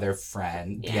have other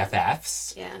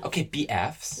BFFs. Yeah. Okay,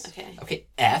 BFs. Okay,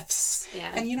 Fs.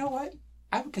 Yeah. And you know what?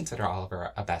 I would consider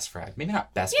Oliver a best friend. Maybe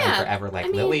not best friend forever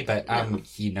Lily, but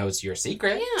he knows your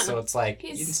secret. Yeah. So it's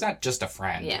he's not just a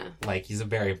friend. Yeah. He's a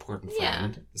very important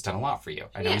friend. Yeah. He's done a lot for you.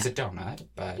 I know he's a donut,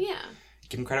 but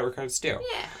give him credit where credit's due.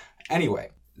 Yeah. Anyway,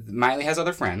 Miley has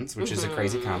other friends, which is a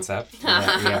crazy concept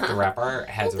that we have to wrap our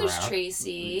heads around. There's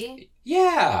Tracy.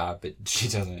 Yeah, but she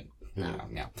doesn't. No.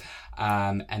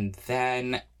 And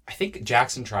then I think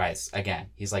Jackson tries again.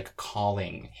 He's like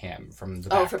calling him from the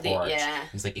back porch.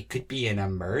 He's like, it could be an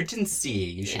emergency.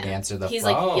 You should answer the phone. He's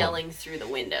like yelling through the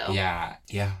window. Yeah.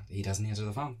 He doesn't answer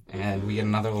the phone, and we get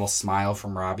another little smile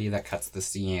from Robbie that cuts the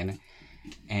scene,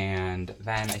 and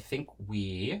then I think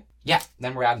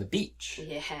then we're out on the beach.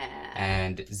 Yeah.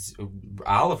 And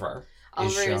Oliver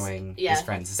is showing his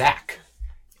friend Zach.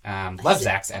 Love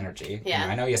Zach's energy. Yeah.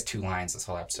 I know he has 2 lines this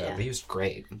whole episode, but he was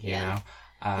great. You know.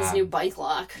 His new bike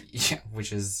lock. Yeah,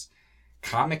 which is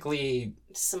comically...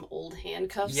 Some old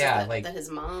handcuffs that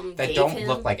his mom gave don't him.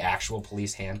 Look like actual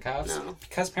police handcuffs. No.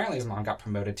 Because apparently his mom got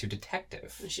promoted to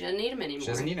detective. She doesn't need them anymore. She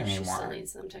doesn't need them anymore. She still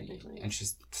needs them, technically. And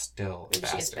she's still Maybe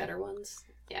she gets better ones.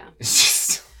 Yeah. It's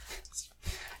just...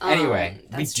 Anyway,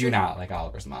 we do not like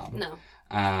Oliver's mom.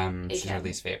 No. She's our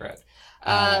least favorite.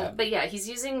 But yeah, he's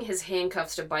using his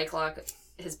handcuffs to bike lock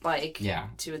his bike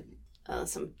to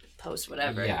some post,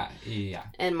 whatever. Yeah.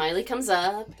 And Miley comes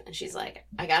up, and she's like,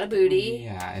 I got a booty.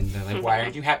 Yeah, and they're like, why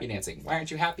aren't you happy dancing? Why aren't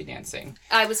you happy dancing?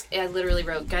 I literally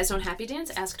wrote, guys don't happy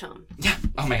dance? Ask Tom. Yeah.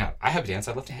 Oh my God. I happy dance.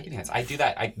 I love to happy dance. I do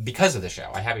that because of the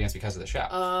show. I happy dance because of the show.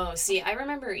 Oh, see, I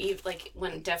remember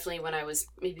when I was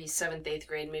maybe 7th, 8th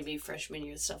grade, maybe freshman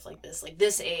year, stuff like this. Like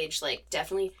this age, like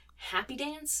definitely happy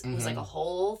dance was like a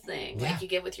whole thing. Yeah. Like you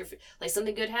get with your, like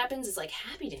something good happens, it's like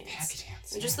happy dance. Happy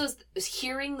dance. And just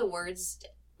hearing the words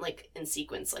like in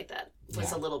sequence like that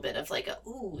was a little bit of like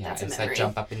that's a memory. That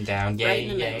jump up and down, yay,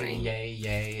 right yay, yay,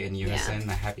 yay, in unison,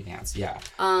 a happy dance. Yeah.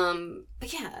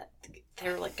 But yeah, they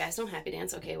were like, guys don't happy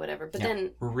dance, okay, whatever. But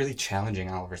then we're really challenging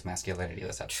Oliver's masculinity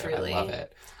this episode. Truly. I love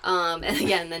it.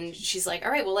 And then she's like,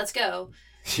 all right, well, let's go.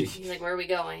 He's like, where are we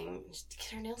going?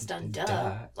 Get her nails done.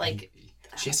 Duh. Like.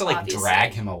 She has to obviously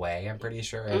drag him away, I'm pretty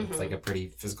sure. It's like a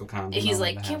pretty physical comedy. He's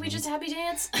like, can't we just happy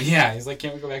dance? Yeah, he's like,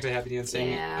 can't we go back to happy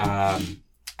dancing? Yeah.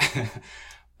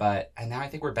 And now I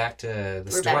think we're back to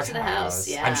the storehouse. Back to the house,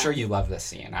 yeah. I'm sure you love this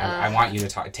scene. I want you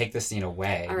to take this scene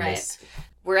away. All right.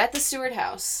 We're at the Stewart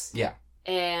house. Yeah.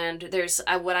 And there's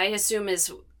what I assume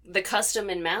is the custom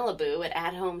in Malibu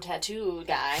at home tattoo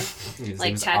guy.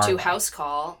 Like tattoo Arlo. House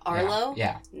call. Arlo?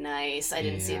 Yeah. Nice. I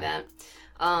didn't see that.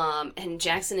 And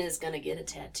Jackson is gonna get a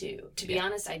tattoo. To be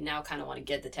honest, I now kind of want to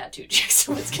get the tattoo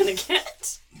Jackson was gonna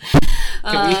get.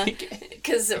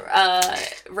 Because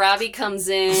Robbie comes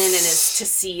in and is to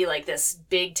see like this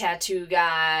big tattoo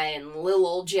guy and little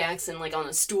old Jackson like on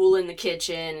a stool in the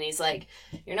kitchen, and he's like,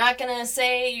 "You're not gonna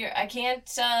say I can't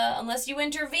unless you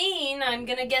intervene. I'm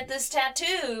gonna get this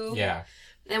tattoo." Yeah.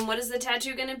 And what is the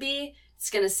tattoo gonna be? It's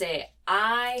gonna say,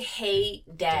 "I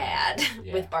hate Dad,"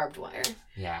 with barbed wire.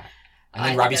 Yeah. And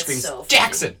then Robbie screams,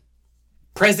 Jackson!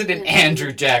 President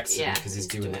Andrew Jackson! Because he's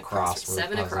doing the cross.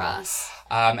 7 across.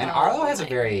 And Arlo has a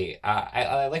very...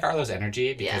 I like Arlo's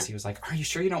energy because he was like, are you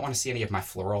sure you don't want to see any of my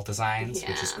floral designs?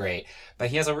 Which is great. But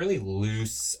he has a really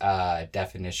loose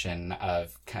definition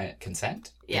of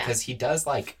consent. Yeah. Because he does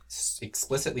like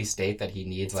explicitly state that he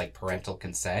needs like parental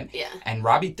consent. Yeah. And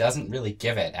Robbie doesn't really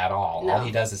give it at all. No. All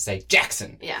he does is say,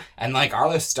 Jackson! Yeah. And like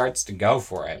Arlo starts to go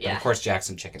for it. But of course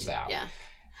Jackson chickens out. Yeah.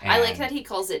 And I like that he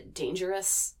calls it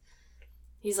dangerous.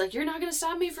 He's like, you're not going to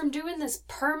stop me from doing this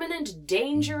permanent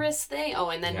dangerous thing.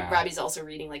 Oh, and then Robbie's also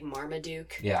reading like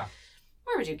Marmaduke. Yeah.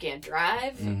 Marmaduke can't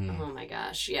drive. Mm-hmm. Oh my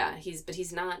gosh. Yeah.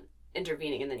 He's not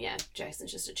intervening. And then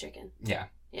Jackson's just a chicken. Yeah.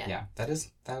 Yeah.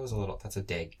 That's a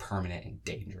dig. Permanent and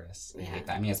dangerous. I hate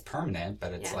that. I mean, it's permanent,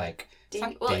 but it's like, it's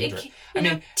not dangerous.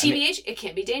 TBH, it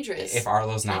can't be dangerous. If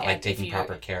Arlo's not like taking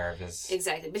proper care of his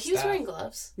Exactly. But he was wearing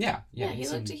gloves. Yeah. He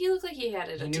looked like he had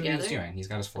it together. He knew what he was doing. He's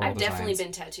got his floral designs. I've definitely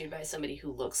been tattooed by somebody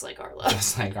who looks like Arlo.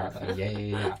 Just like Arlo.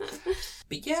 Yeah.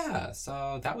 But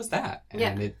so that was that.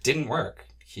 And it didn't work.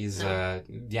 He's, they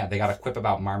got a quip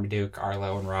about Marmaduke,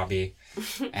 Arlo, and Robbie.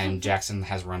 And Jackson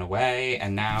has run away.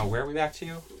 And now, where are we back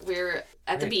to? We're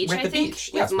at the beach, I think.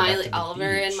 With Miley, Oliver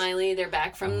and Miley. They're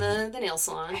back from the nail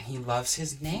salon. And he loves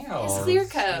his nails. His clear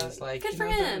coat. He's like, good for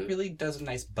him. He really does a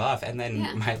nice buff. And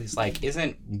then Miley's like,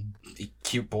 isn't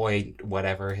cute boy,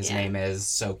 whatever his name is,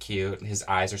 so cute? His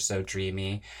eyes are so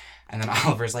dreamy. And then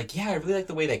Oliver's like, I really like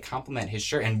the way they compliment his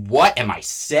shirt. And what am I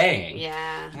saying?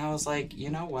 Yeah. And I was like, you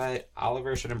know what?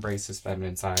 Oliver should embrace his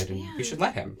feminine side, and we should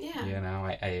let him. Yeah. You know,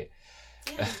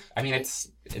 I mean, it's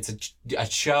a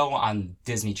show on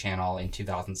Disney Channel in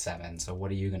 2007. So what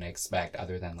are you going to expect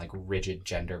other than like rigid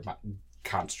gender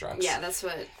constructs? Yeah, that's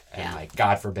what. And like,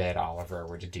 God forbid Oliver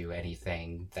were to do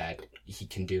anything that he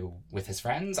can do with his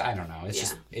friends. I don't know.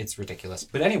 It's it's ridiculous.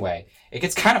 But anyway, it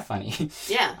gets kind of funny.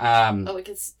 Yeah. It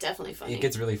gets definitely funny. It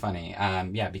gets really funny.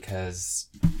 Because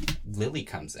Lily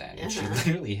comes in and she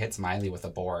literally hits Miley with a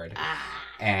board.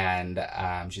 And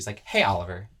she's like, hey,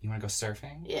 Oliver, you want to go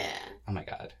surfing? Yeah. Oh my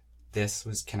God.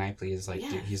 can I please, like,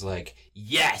 do? He's like,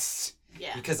 yes!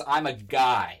 Yeah. Because I'm a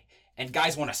guy, and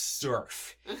guys want to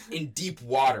surf in deep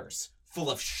waters full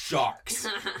of sharks.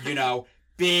 You know,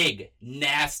 big,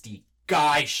 nasty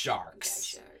guy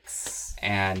sharks.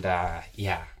 And,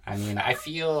 yeah, I mean, I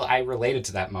feel I related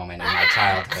to that moment in my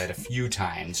childhood a few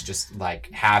times, just, like,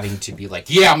 having to be like,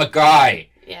 yeah, I'm a guy.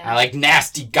 Yeah. I like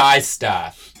nasty guy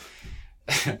stuff.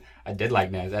 I did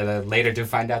like later to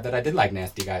find out that I did like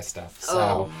nasty guy stuff. So,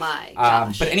 oh my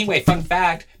gosh. But anyway, fun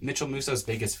fact, Mitchell Musso's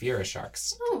biggest fear is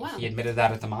sharks. Oh, wow. He admitted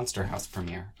that at the Monster House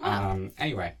premiere. Wow.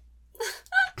 Anyway.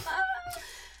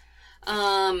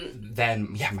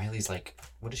 Then, yeah, Miley's like,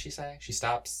 what does she say? She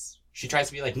stops. She tries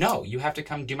to be like, no, you have to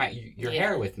come do your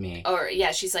hair with me. Or,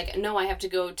 yeah, she's like, no, I have to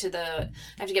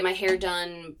get my hair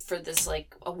done for this,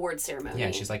 like, award ceremony. Yeah,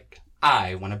 and she's like,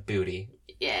 I want a booty.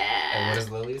 Yeah. And what does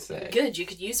Lily say? Good, you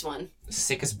could use one.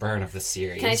 Sickest burn of the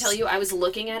series. Can I tell you, I was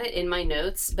looking at it in my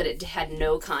notes, but it had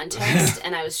no context,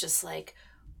 and I was just like,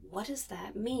 what does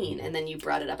that mean? And then you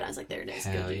brought it up, and I was like, there it is.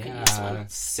 Hell good, you can use one.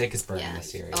 Sickest burn in the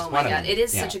series. Oh my god, it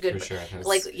is such a good... Sure.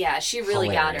 Like, yeah, she really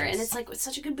got her, and it's like, it's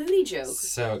such a good booty joke.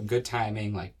 So, good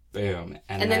timing, like, boom.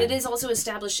 And then it is also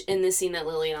established in this scene that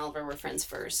Lily and Oliver were friends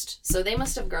first. So they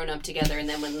must have grown up together, and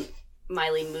then when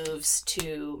Miley moves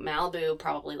to Malibu,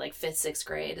 probably like 5th, 6th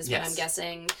grade is what I'm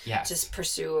guessing. Yes. To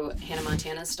pursue Hannah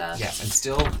Montana stuff. Yes, and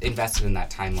still invested in that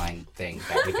timeline thing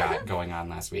that we got going on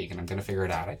last week, and I'm going to figure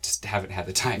it out. I just haven't had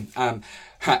the time.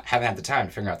 Haven't had the time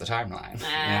to figure out the timeline.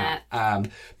 Yeah.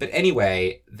 But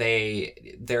anyway,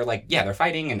 they're like, they're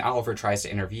fighting, and Oliver tries to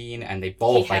intervene, and they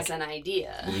both he has an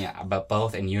idea. Yeah, but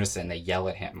both in unison, they yell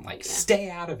at him, like, stay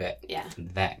out of it. Yeah.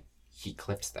 And then he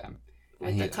clips them.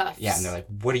 With the cuffs. Yeah, and they're like,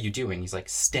 what are you doing? He's like,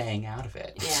 staying out of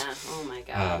it. Yeah, oh my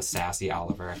god. Sassy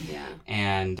Oliver. Yeah.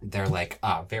 And they're like,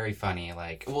 very funny.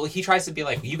 Like, well, he tries to be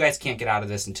like, you guys can't get out of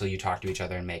this until you talk to each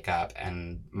other and make up.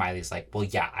 And Miley's like, well,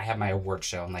 yeah, I have my award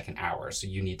show in like an hour, so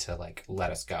you need to like let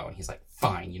us go. And he's like,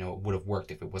 fine, it would have worked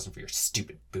if it wasn't for your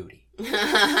stupid booty.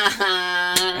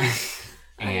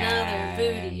 Another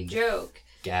booty joke.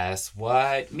 Guess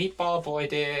what Meatball Boy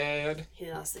did?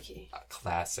 He lost the key.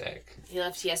 Classic. He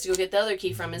has to go get the other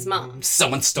key from his mom.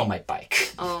 Someone stole my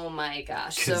bike. Oh my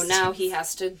gosh. So now he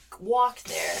has to walk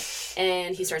there,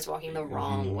 and he starts walking the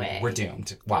wrong way. We're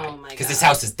doomed. Why? Oh my god. Because this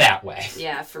house is that way.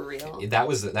 Yeah, for real. That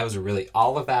was a really,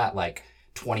 all of that, like,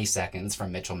 20 seconds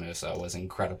from Mitchell Musso was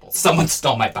incredible. Someone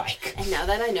stole my bike. And now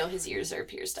that I know his ears are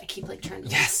pierced, I keep like trying to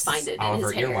find it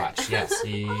Oliver in his hair. Earwatch. Yes.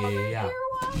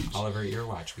 Oliver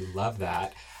Earwatch. We love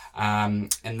that.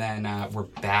 And then we're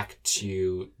back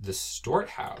to the Stewart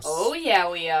house. Oh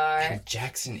yeah, we are. And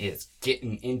Jackson is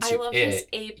getting into it. I love his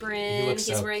apron. He's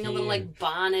so wearing a little like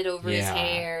bonnet over his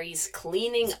hair. He's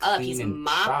cleaning up. He's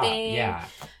mopping. Yeah.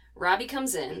 Robbie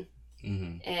comes in,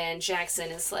 and Jackson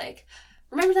is like,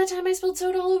 remember that time I spilled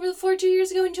soda all over the floor 2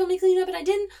 years ago and told me to clean up and I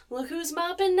didn't? Look who's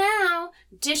mopping now.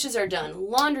 Dishes are done.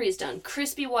 Laundry's done.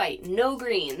 Crispy white. No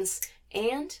greens.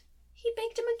 And he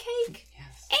baked him a cake.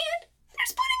 Yes. And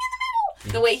there's pudding in the middle.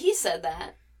 Yes. The way he said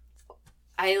that,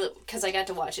 because I got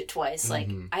to watch it twice, like,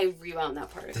 I rewound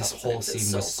that part a couple times. This whole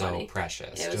scene was so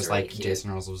precious. It was just really like cute.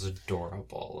 Jason Earls was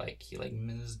adorable. Like, he like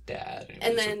missed his dad.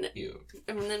 And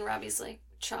then Robbie's like,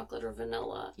 chocolate or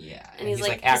vanilla. Yeah. And he's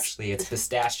like, actually, it's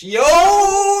pistachio.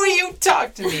 You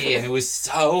talk to me. And it was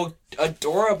so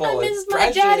adorable. I missed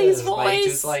my daddy's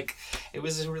voice. It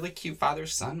was a really cute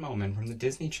father-son moment from the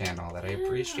Disney Channel that I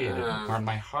appreciated from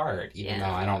my heart, even though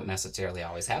I don't necessarily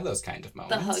always have those kind of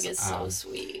moments. The hug is so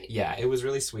sweet. Yeah, it was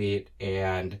really sweet.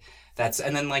 And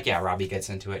then Robbie gets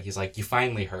into it. He's like, you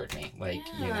finally heard me. Like,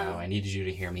 I needed you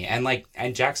to hear me.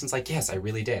 And Jackson's like, yes, I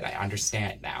really did. I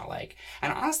understand now. Like,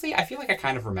 and honestly, I feel like I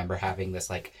kind of remember having this,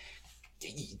 like,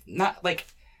 not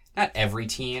every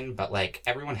teen, but like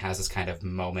everyone has this kind of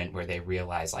moment where they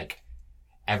realize like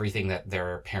everything that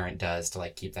their parent does to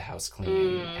like keep the house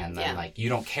clean, and then like you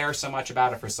don't care so much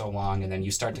about it for so long, and then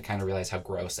you start to kind of realize how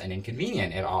gross and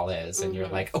inconvenient it all is, and you're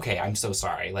like, okay, I'm so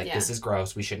sorry, like this is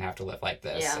gross, we shouldn't have to live like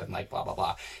this, and like blah blah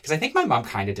blah. Because I think my mom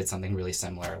kind of did something really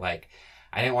similar. Like,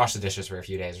 I didn't wash the dishes for a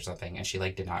few days or something, and she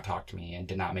like did not talk to me and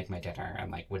did not make my dinner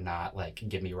and like would not like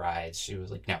give me rides. She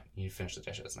was like, no, you finish the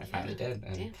dishes, and I finally did.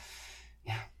 And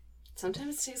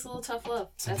sometimes it takes a little tough love.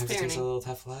 Sometimes it takes a little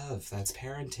tough love. That's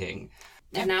parenting.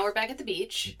 And now we're back at the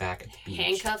beach.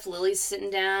 Handcuffed. Lily's sitting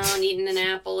down, eating an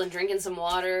apple and drinking some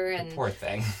water. And poor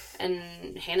thing.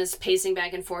 And Hannah's pacing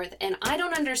back and forth. And I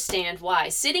don't understand why,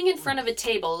 sitting in front of a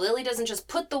table, Lily doesn't just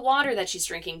put the water that she's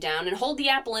drinking down and hold the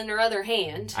apple in her other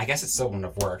hand. I guess it still wouldn't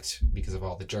have worked because of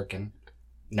all the jerkin.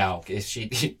 No, if she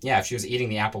was eating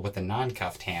the apple with the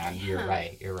non-cuffed hand, you're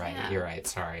right,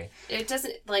 sorry. It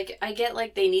doesn't, like, I get,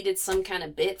 like, they needed some kind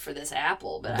of bit for this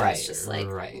apple, but I was just like,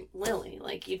 Lily,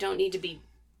 like, you don't need to be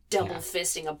double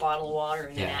fisting a bottle of water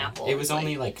and an apple. It was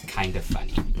only, like, kind of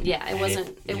funny. Yeah, it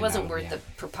wasn't worth the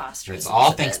preposterous. It's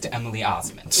all thanks to Emily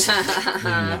Osment.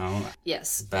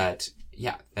 Yes. But...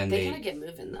 yeah, then they gotta get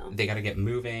moving though. They gotta get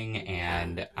moving,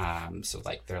 and so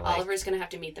like they're like Oliver's gonna have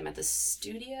to meet them at the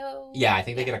studio. Yeah, I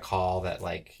think they get a call that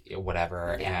like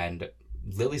whatever, and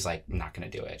Lily's like not gonna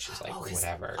do it. She's like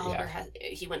whatever. Oliver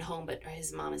he went home, but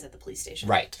his mom is at the police station.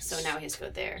 Right. So now he has to go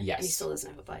there. Yes. And he still doesn't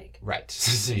have a bike. Right.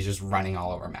 So he's just running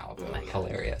all over Malibu. Oh my God.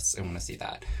 Hilarious. I want to see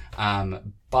that.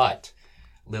 But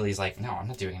Lily's like, no, I'm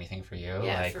not doing anything for you.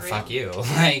 Yeah, like, for fuck you.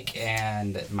 Like,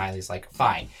 and Miley's like,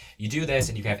 fine. You do this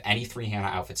and you can have any 3 Hannah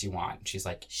outfits you want. She's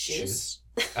like, shoes?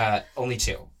 Only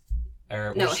 2.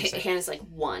 Or no, Hannah's like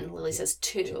 1. Lily says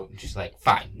 2. She's like,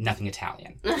 fine. Nothing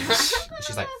Italian.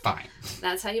 She's like, fine.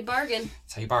 That's how you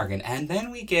bargain. And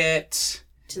then we get...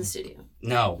 to the studio.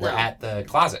 No, we're at the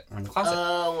closet. We're in the closet.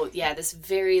 Oh, yeah, this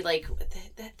very, like,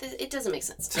 it doesn't make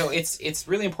sense. So it's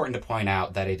really important to point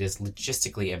out that it is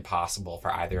logistically impossible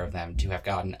for either of them to have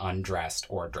gotten undressed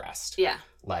or dressed. Yeah.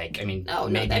 Like, I mean... Oh,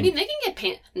 maybe... no, I mean, they can get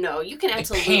pants. No, you can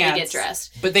absolutely get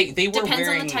dressed. But they were Depends wearing...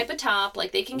 Depends on the type of top.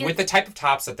 Like, they can get... With the type of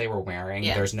tops that they were wearing,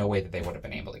 there's no way that they would have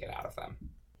been able to get out of them.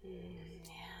 Yeah.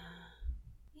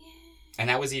 And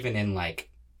that was even in, like,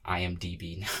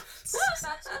 IMDb notes.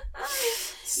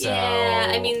 So...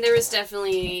 yeah, I mean, there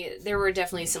were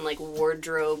definitely some, like,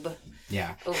 wardrobe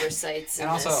oversights. And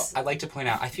also, I'd like to point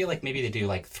out, I feel like maybe they do,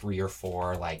 like, 3 or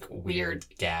 4, like, weird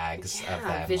gags of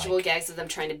them. Visual like, gags of them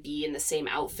trying to be in the same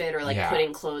outfit or, like,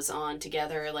 putting clothes on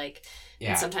together, like...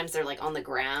 yeah. And sometimes they're, like, on the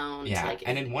ground. Yeah, like,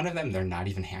 and in one of them, they're not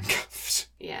even handcuffed.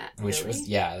 Yeah, Which really?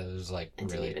 it was, like, I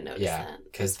really... didn't even notice that.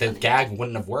 Because the gag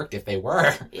wouldn't have worked if they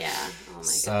were. Yeah, oh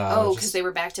my God. Oh, because they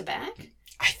were back-to-back?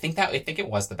 I think it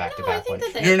was the back-to-back one.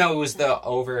 No, it was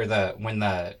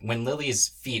when Lily's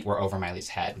feet were over Miley's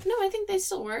head. No, I think they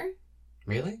still were.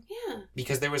 Really? Yeah.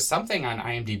 Because there was something on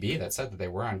IMDb that said that they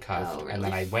were uncuffed. Oh, really? And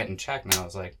then I went and checked, and I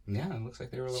was like, yeah, it looks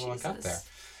like they were a little uncuffed there.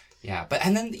 Yeah,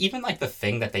 and then even, like, the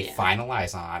thing that they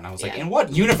finalize on, I was like, in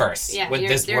what universe would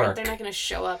this work? They're not going to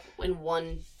show up in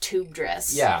one tube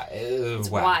dress. Yeah. It's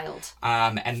wild.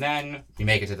 And then we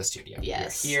make it to the studio.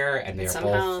 Yes. We're here, and they're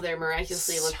somehow they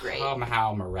miraculously look great.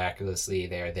 Somehow, miraculously,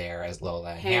 they're there as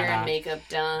Lola and Hair Hannah. and makeup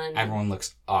done. Everyone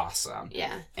looks awesome.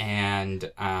 Yeah. And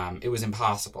it was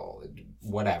impossible.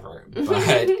 Whatever.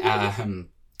 But...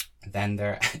 then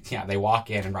they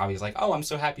walk in and Robbie's like, oh, I'm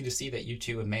so happy to see that you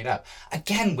two have made up.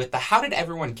 Again, with the how did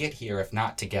everyone get here if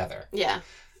not together? Yeah.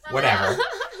 Whatever.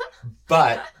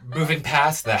 But moving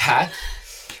past that,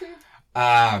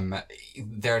 they're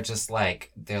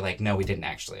like, no, we didn't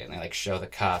actually. And they like show the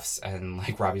cuffs and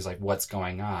like Robbie's like, what's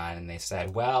going on? And they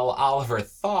said, well, Oliver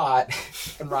thought.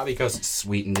 And Robbie goes,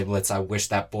 sweet niblets, I wish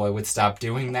that boy would stop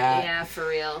doing that. Yeah, for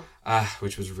real.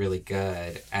 Which was really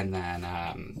good. And then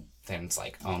it's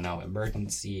like, oh no,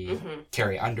 emergency. Mm-hmm.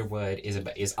 Carrie Underwood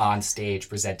is on stage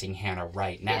presenting Hannah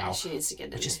right now. Yeah, she needs to get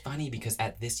in. Which is funny because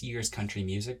at this year's Country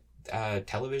Music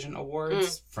Television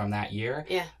Awards from that year,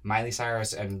 Miley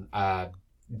Cyrus and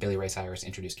Billy Ray Cyrus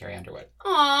introduced Carrie Underwood.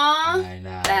 Aww,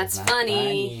 that's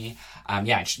funny.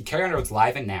 Carrie Underwood's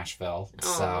live in Nashville,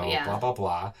 blah, blah,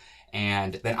 blah.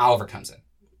 And then Oliver comes in.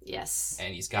 Yes.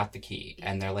 And he's got the key.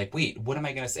 And they're like, wait, what am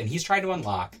I going to say? And he's trying to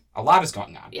unlock. A lot is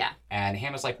going on. Yeah. And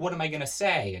Hannah's like, what am I going to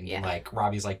say? And like,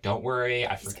 Robbie's like, don't worry.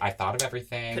 I thought of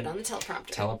everything. Put it on the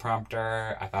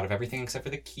teleprompter. I thought of everything except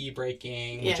for the key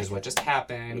breaking, which is what just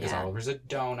happened because Oliver's a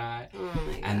donut. Oh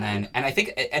my God. And I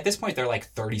think at this point, they're like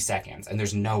 30 seconds. And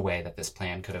there's no way that this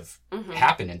plan could have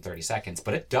happened in 30 seconds,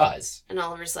 but it does. And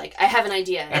Oliver's like, I have an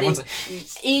idea. Everyone's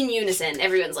like, in unison,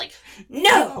 everyone's like,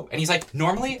 no! And he's like,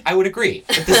 normally I would agree,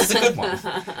 but this is a good one,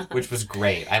 which was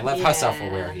great. I love how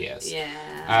self-aware he is.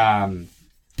 Yeah.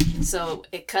 So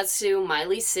it cuts to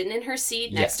Miley sitting in her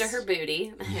seat next to her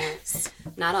booty.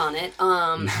 Not on it.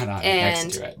 Not on it,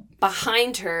 next to it.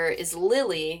 Behind her is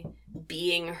Lily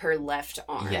being her left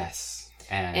arm. Yes.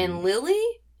 And Lily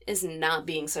is not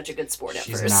being such a good sport at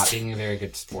first. She's not being a very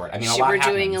good sport. I mean, we're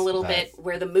doing a little bit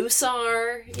where the moose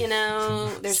are, you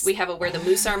know. We have a where the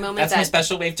moose are moment. That's my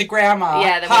special wave to Grandma.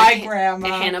 Yeah. Hi,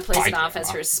 Grandma. Hannah plays it off as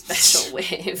her special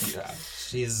wave. Yeah.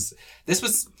 This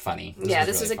was funny.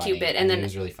 This was a cute bit. And then it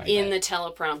was really funny in the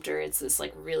teleprompter, it's this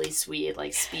like really sweet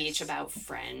like speech about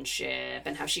friendship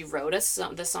and how she wrote the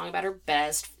song about her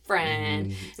best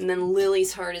friend. And then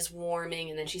Lily's heart is warming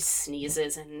and then she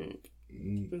sneezes and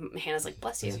Hannah's like,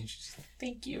 bless you. She's like,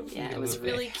 thank you. Yeah, it was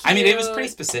really cute. I mean, it was pretty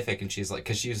specific, and she's like,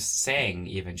 because she was saying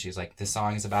even, she's like, this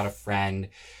song is about a friend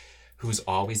who's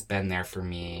always been there for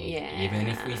me. Yeah. Even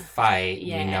if we fight,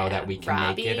 we know that we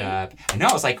can make it up. I know,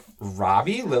 it was like,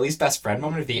 Robbie, Lily's best friend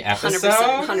moment of the episode.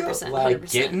 100%. Like,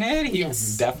 getting it? He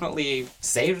definitely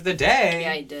saved the day.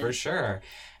 Yeah, he did. For sure.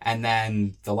 And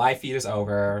then the live feed is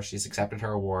over. She's accepted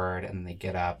her award, and then they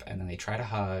get up, and then they try to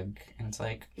hug, and it's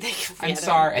like, I'm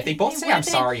sorry. They both say I'm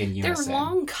sorry in unison. They're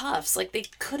long cuffs. Like, they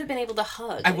could have been able to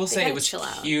hug. I will say it was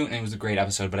cute, and it was a great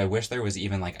episode, but I wish there was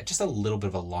even, like, just a little bit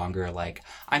of a longer, like,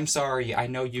 I'm sorry, I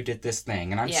know you did this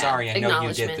thing, and I'm sorry, I know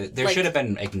you did this. There should have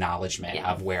been acknowledgement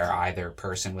of where either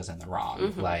person was in the wrong.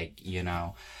 Mm-hmm. Like, you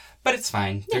know. But it's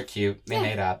fine. They're cute. They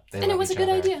made up. They and it was a good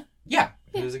idea. Yeah.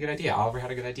 It was a good idea. Oliver had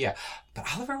a good idea. But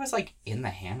Oliver was, like, in the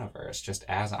Hannahverse just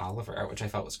as Oliver, which I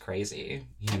felt was crazy,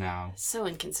 you know. So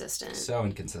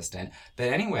inconsistent. But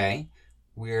anyway,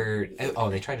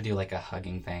 they tried to do, like, a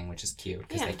hugging thing, which is cute,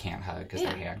 because they can't hug because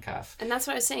they're handcuffed. And that's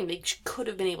what I was saying. They could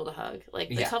have been able to hug. Like,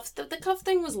 the cuff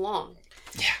thing was long.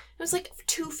 Yeah. It was, like,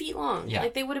 2 feet long. Yeah.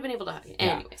 Like, they would have been able to hug.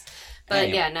 Anyways. But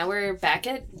now we're back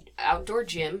at outdoor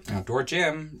gym.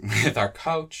 With our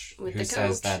coach, who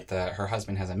says that her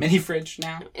husband has a mini fridge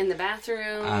now. In the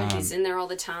bathroom. He's in there all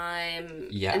the time.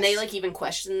 Yes. And they, like, even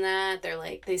question that. They're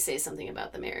like, they say something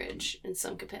about the marriage in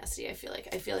some capacity, I feel like.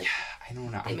 Yeah, I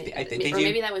don't know.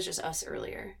 Maybe that was just us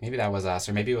earlier. Maybe that was us.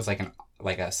 Or maybe it was,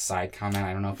 like a side comment.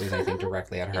 I don't know if it was anything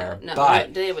directly at her. No,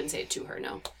 but they wouldn't say it to her,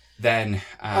 no. Then...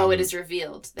 it is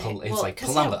revealed. It's like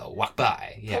Palumbo, walk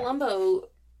by. Yeah. Palumbo...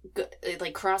 It,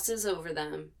 like, crosses over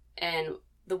them, and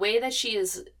the way that she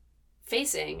is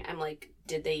facing, I'm like,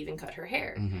 did they even cut her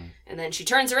hair? Mm-hmm. And then she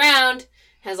turns around,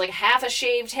 has like half a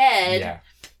shaved head,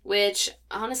 which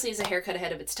honestly is a haircut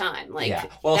ahead of its time. Like,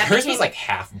 well, hers was like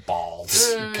half bald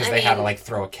because they had to like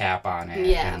throw a cap on it.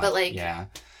 Yeah, and, like,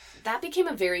 that became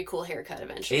a very cool haircut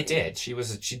eventually. It did. She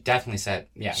definitely set,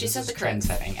 she set the trend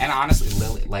setting. And honestly,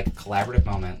 Lily, like, collaborative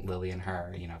moment, Lily and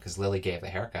her, you know, because Lily gave the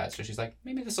haircut. So she's like,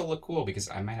 maybe this will look cool because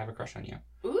I might have a crush on you.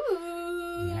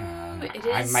 Ooh. Yeah.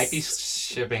 I might be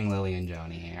shipping Lily and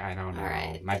Joni. I don't know. All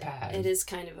right. My bad. It is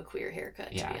kind of a queer haircut,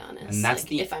 to be honest. And that's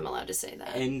like, if I'm allowed to say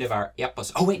that. End of our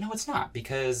episode. Oh, wait, no, it's not.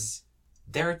 Because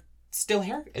they're still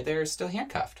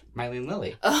handcuffed, Miley and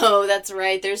Lily. Oh, that's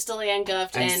right. They're still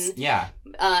handcuffed, and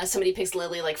somebody picks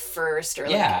Lily like first, or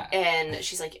like, and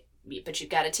she's like, "But you've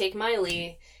got to take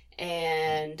Miley,"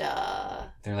 and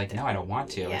they're like, "No, I don't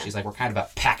want to." And she's like, "We're kind of a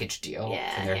package deal,"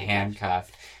 and they're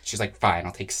handcuffed. She's like, "Fine,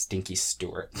 I'll take Stinky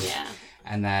Stewart." Yeah.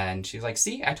 And then she's like,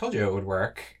 "See, I told you it would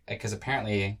work," because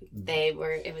apparently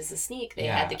it was a sneak. They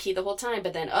had the key the whole time,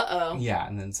 but then yeah,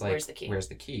 and then it's like, where's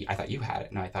the key? I thought you had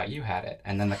it. No, I thought you had it.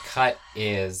 And then the cut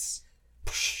is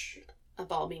a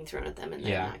ball being thrown at them and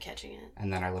they're not catching it.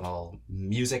 And then our little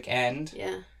music end.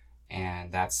 Yeah.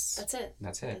 And that's it.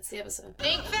 That's the episode.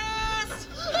 Think fast!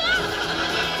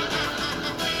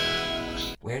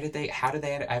 How did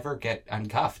they ever get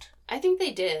uncuffed? I think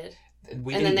they did.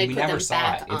 We never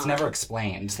saw it. It's never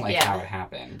explained how it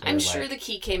happened. I'm sure the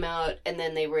key came out, and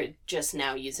then they were just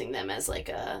now using them as like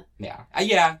a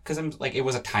because I'm like, it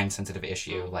was a time sensitive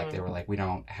issue. Mm-hmm. Like, they were like, we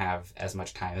don't have as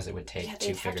much time as it would take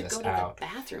to figure this out. They'd have to go to the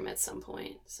bathroom at some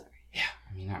point. Sorry. Yeah,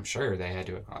 I mean, I'm sure they had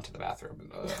to have gone to the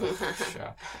bathroom.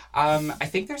 I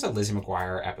think there's a Lizzie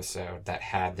McGuire episode that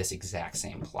had this exact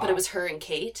same plot. But it was her and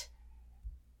Kate,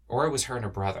 or it was her and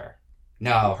her brother.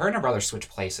 No, her and her brother switched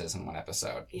places in one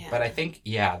episode. Yeah. But I think,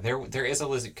 there is a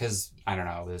Lizzie, because, I don't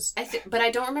know, but I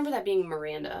don't remember that being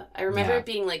Miranda. I remember it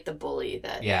being, like, the bully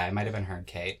that... Yeah, it might have been her and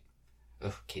Kate.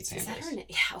 Ugh, Kate Sanders. Is that her name?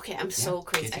 Yeah, okay, I'm so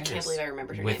crazy. I can't believe I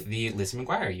remembered her name. With the Lizzie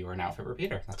McGuire, You Are an Outfit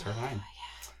Repeater. That's her line.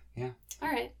 Yeah. All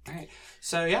right.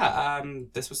 So,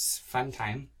 this was fun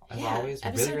time. As always,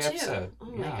 really great episode.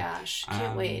 Oh my gosh.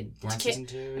 Can't wait. We're in season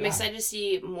 2. I'm excited to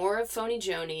see more of Phony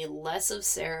Joni, less of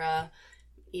Sarah...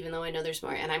 Even though I know there's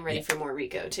more, and I'm ready for more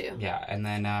Rico too. Yeah, and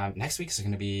then next week is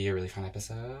going to be a really fun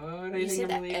episode. You say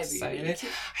that every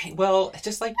week. Well,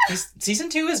 just like season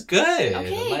 2 is good.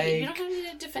 Okay, like, you don't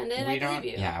have to defend it. I believe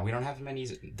you. Yeah, we don't have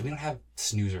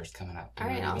snoozers coming up. All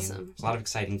right, awesome. There's a lot of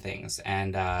exciting things,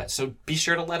 and so be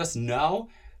sure to let us know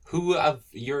who of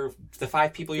the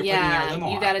 5 people you're putting in our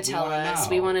limo. You got to tell us.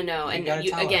 We want to know. And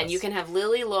you can have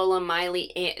Lily, Lola,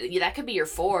 Miley. That could be your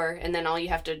 4, and then all you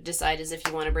have to decide is if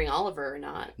you want to bring Oliver or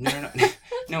not. No.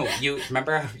 You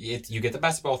remember, you get the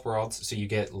best of both worlds. So you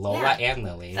get Lola and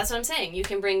Lily. That's what I'm saying. You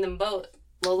can bring them both,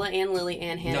 Lola and Lily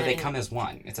and Hannah. No, they come as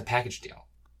one. It's a package deal.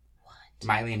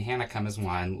 Miley and Hannah come as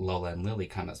one, Lola and Lily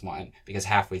come as one, because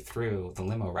halfway through the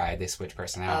limo ride, they switch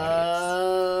personalities.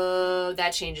 Oh,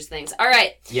 that changes things. All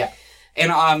right. Yeah.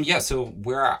 And so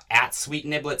we're at Sweet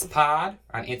Niblets Pod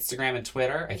on Instagram and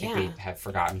Twitter. I think we have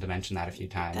forgotten to mention that a few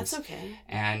times. That's okay.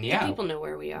 And people know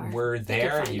where we are. We're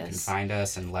there. You can find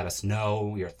us and let us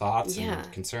know your thoughts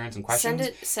and concerns and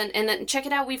questions. And then check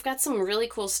it out. We've got some really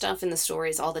cool stuff in the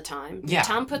stories all the time. Yeah,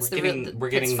 Tom puts we're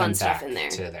getting fun them stuff back in there.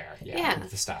 To there. Yeah,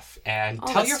 the stuff. And all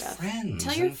tell your friends.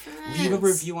 Tell your friends. Leave a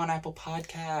review on Apple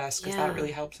Podcasts because that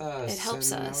really helps us. It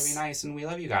helps us. That would be nice, and we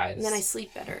love you guys. And then I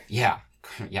sleep better. Yeah.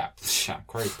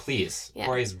 Corey, please. Yeah.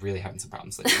 Corey's really having some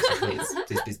problems sleeping, so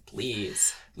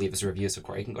please leave us a review so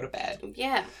Corey can go to bed.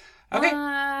 Yeah. Okay.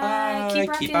 Bye.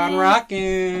 Keep on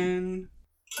rocking.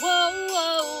 Whoa,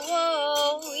 whoa, whoa.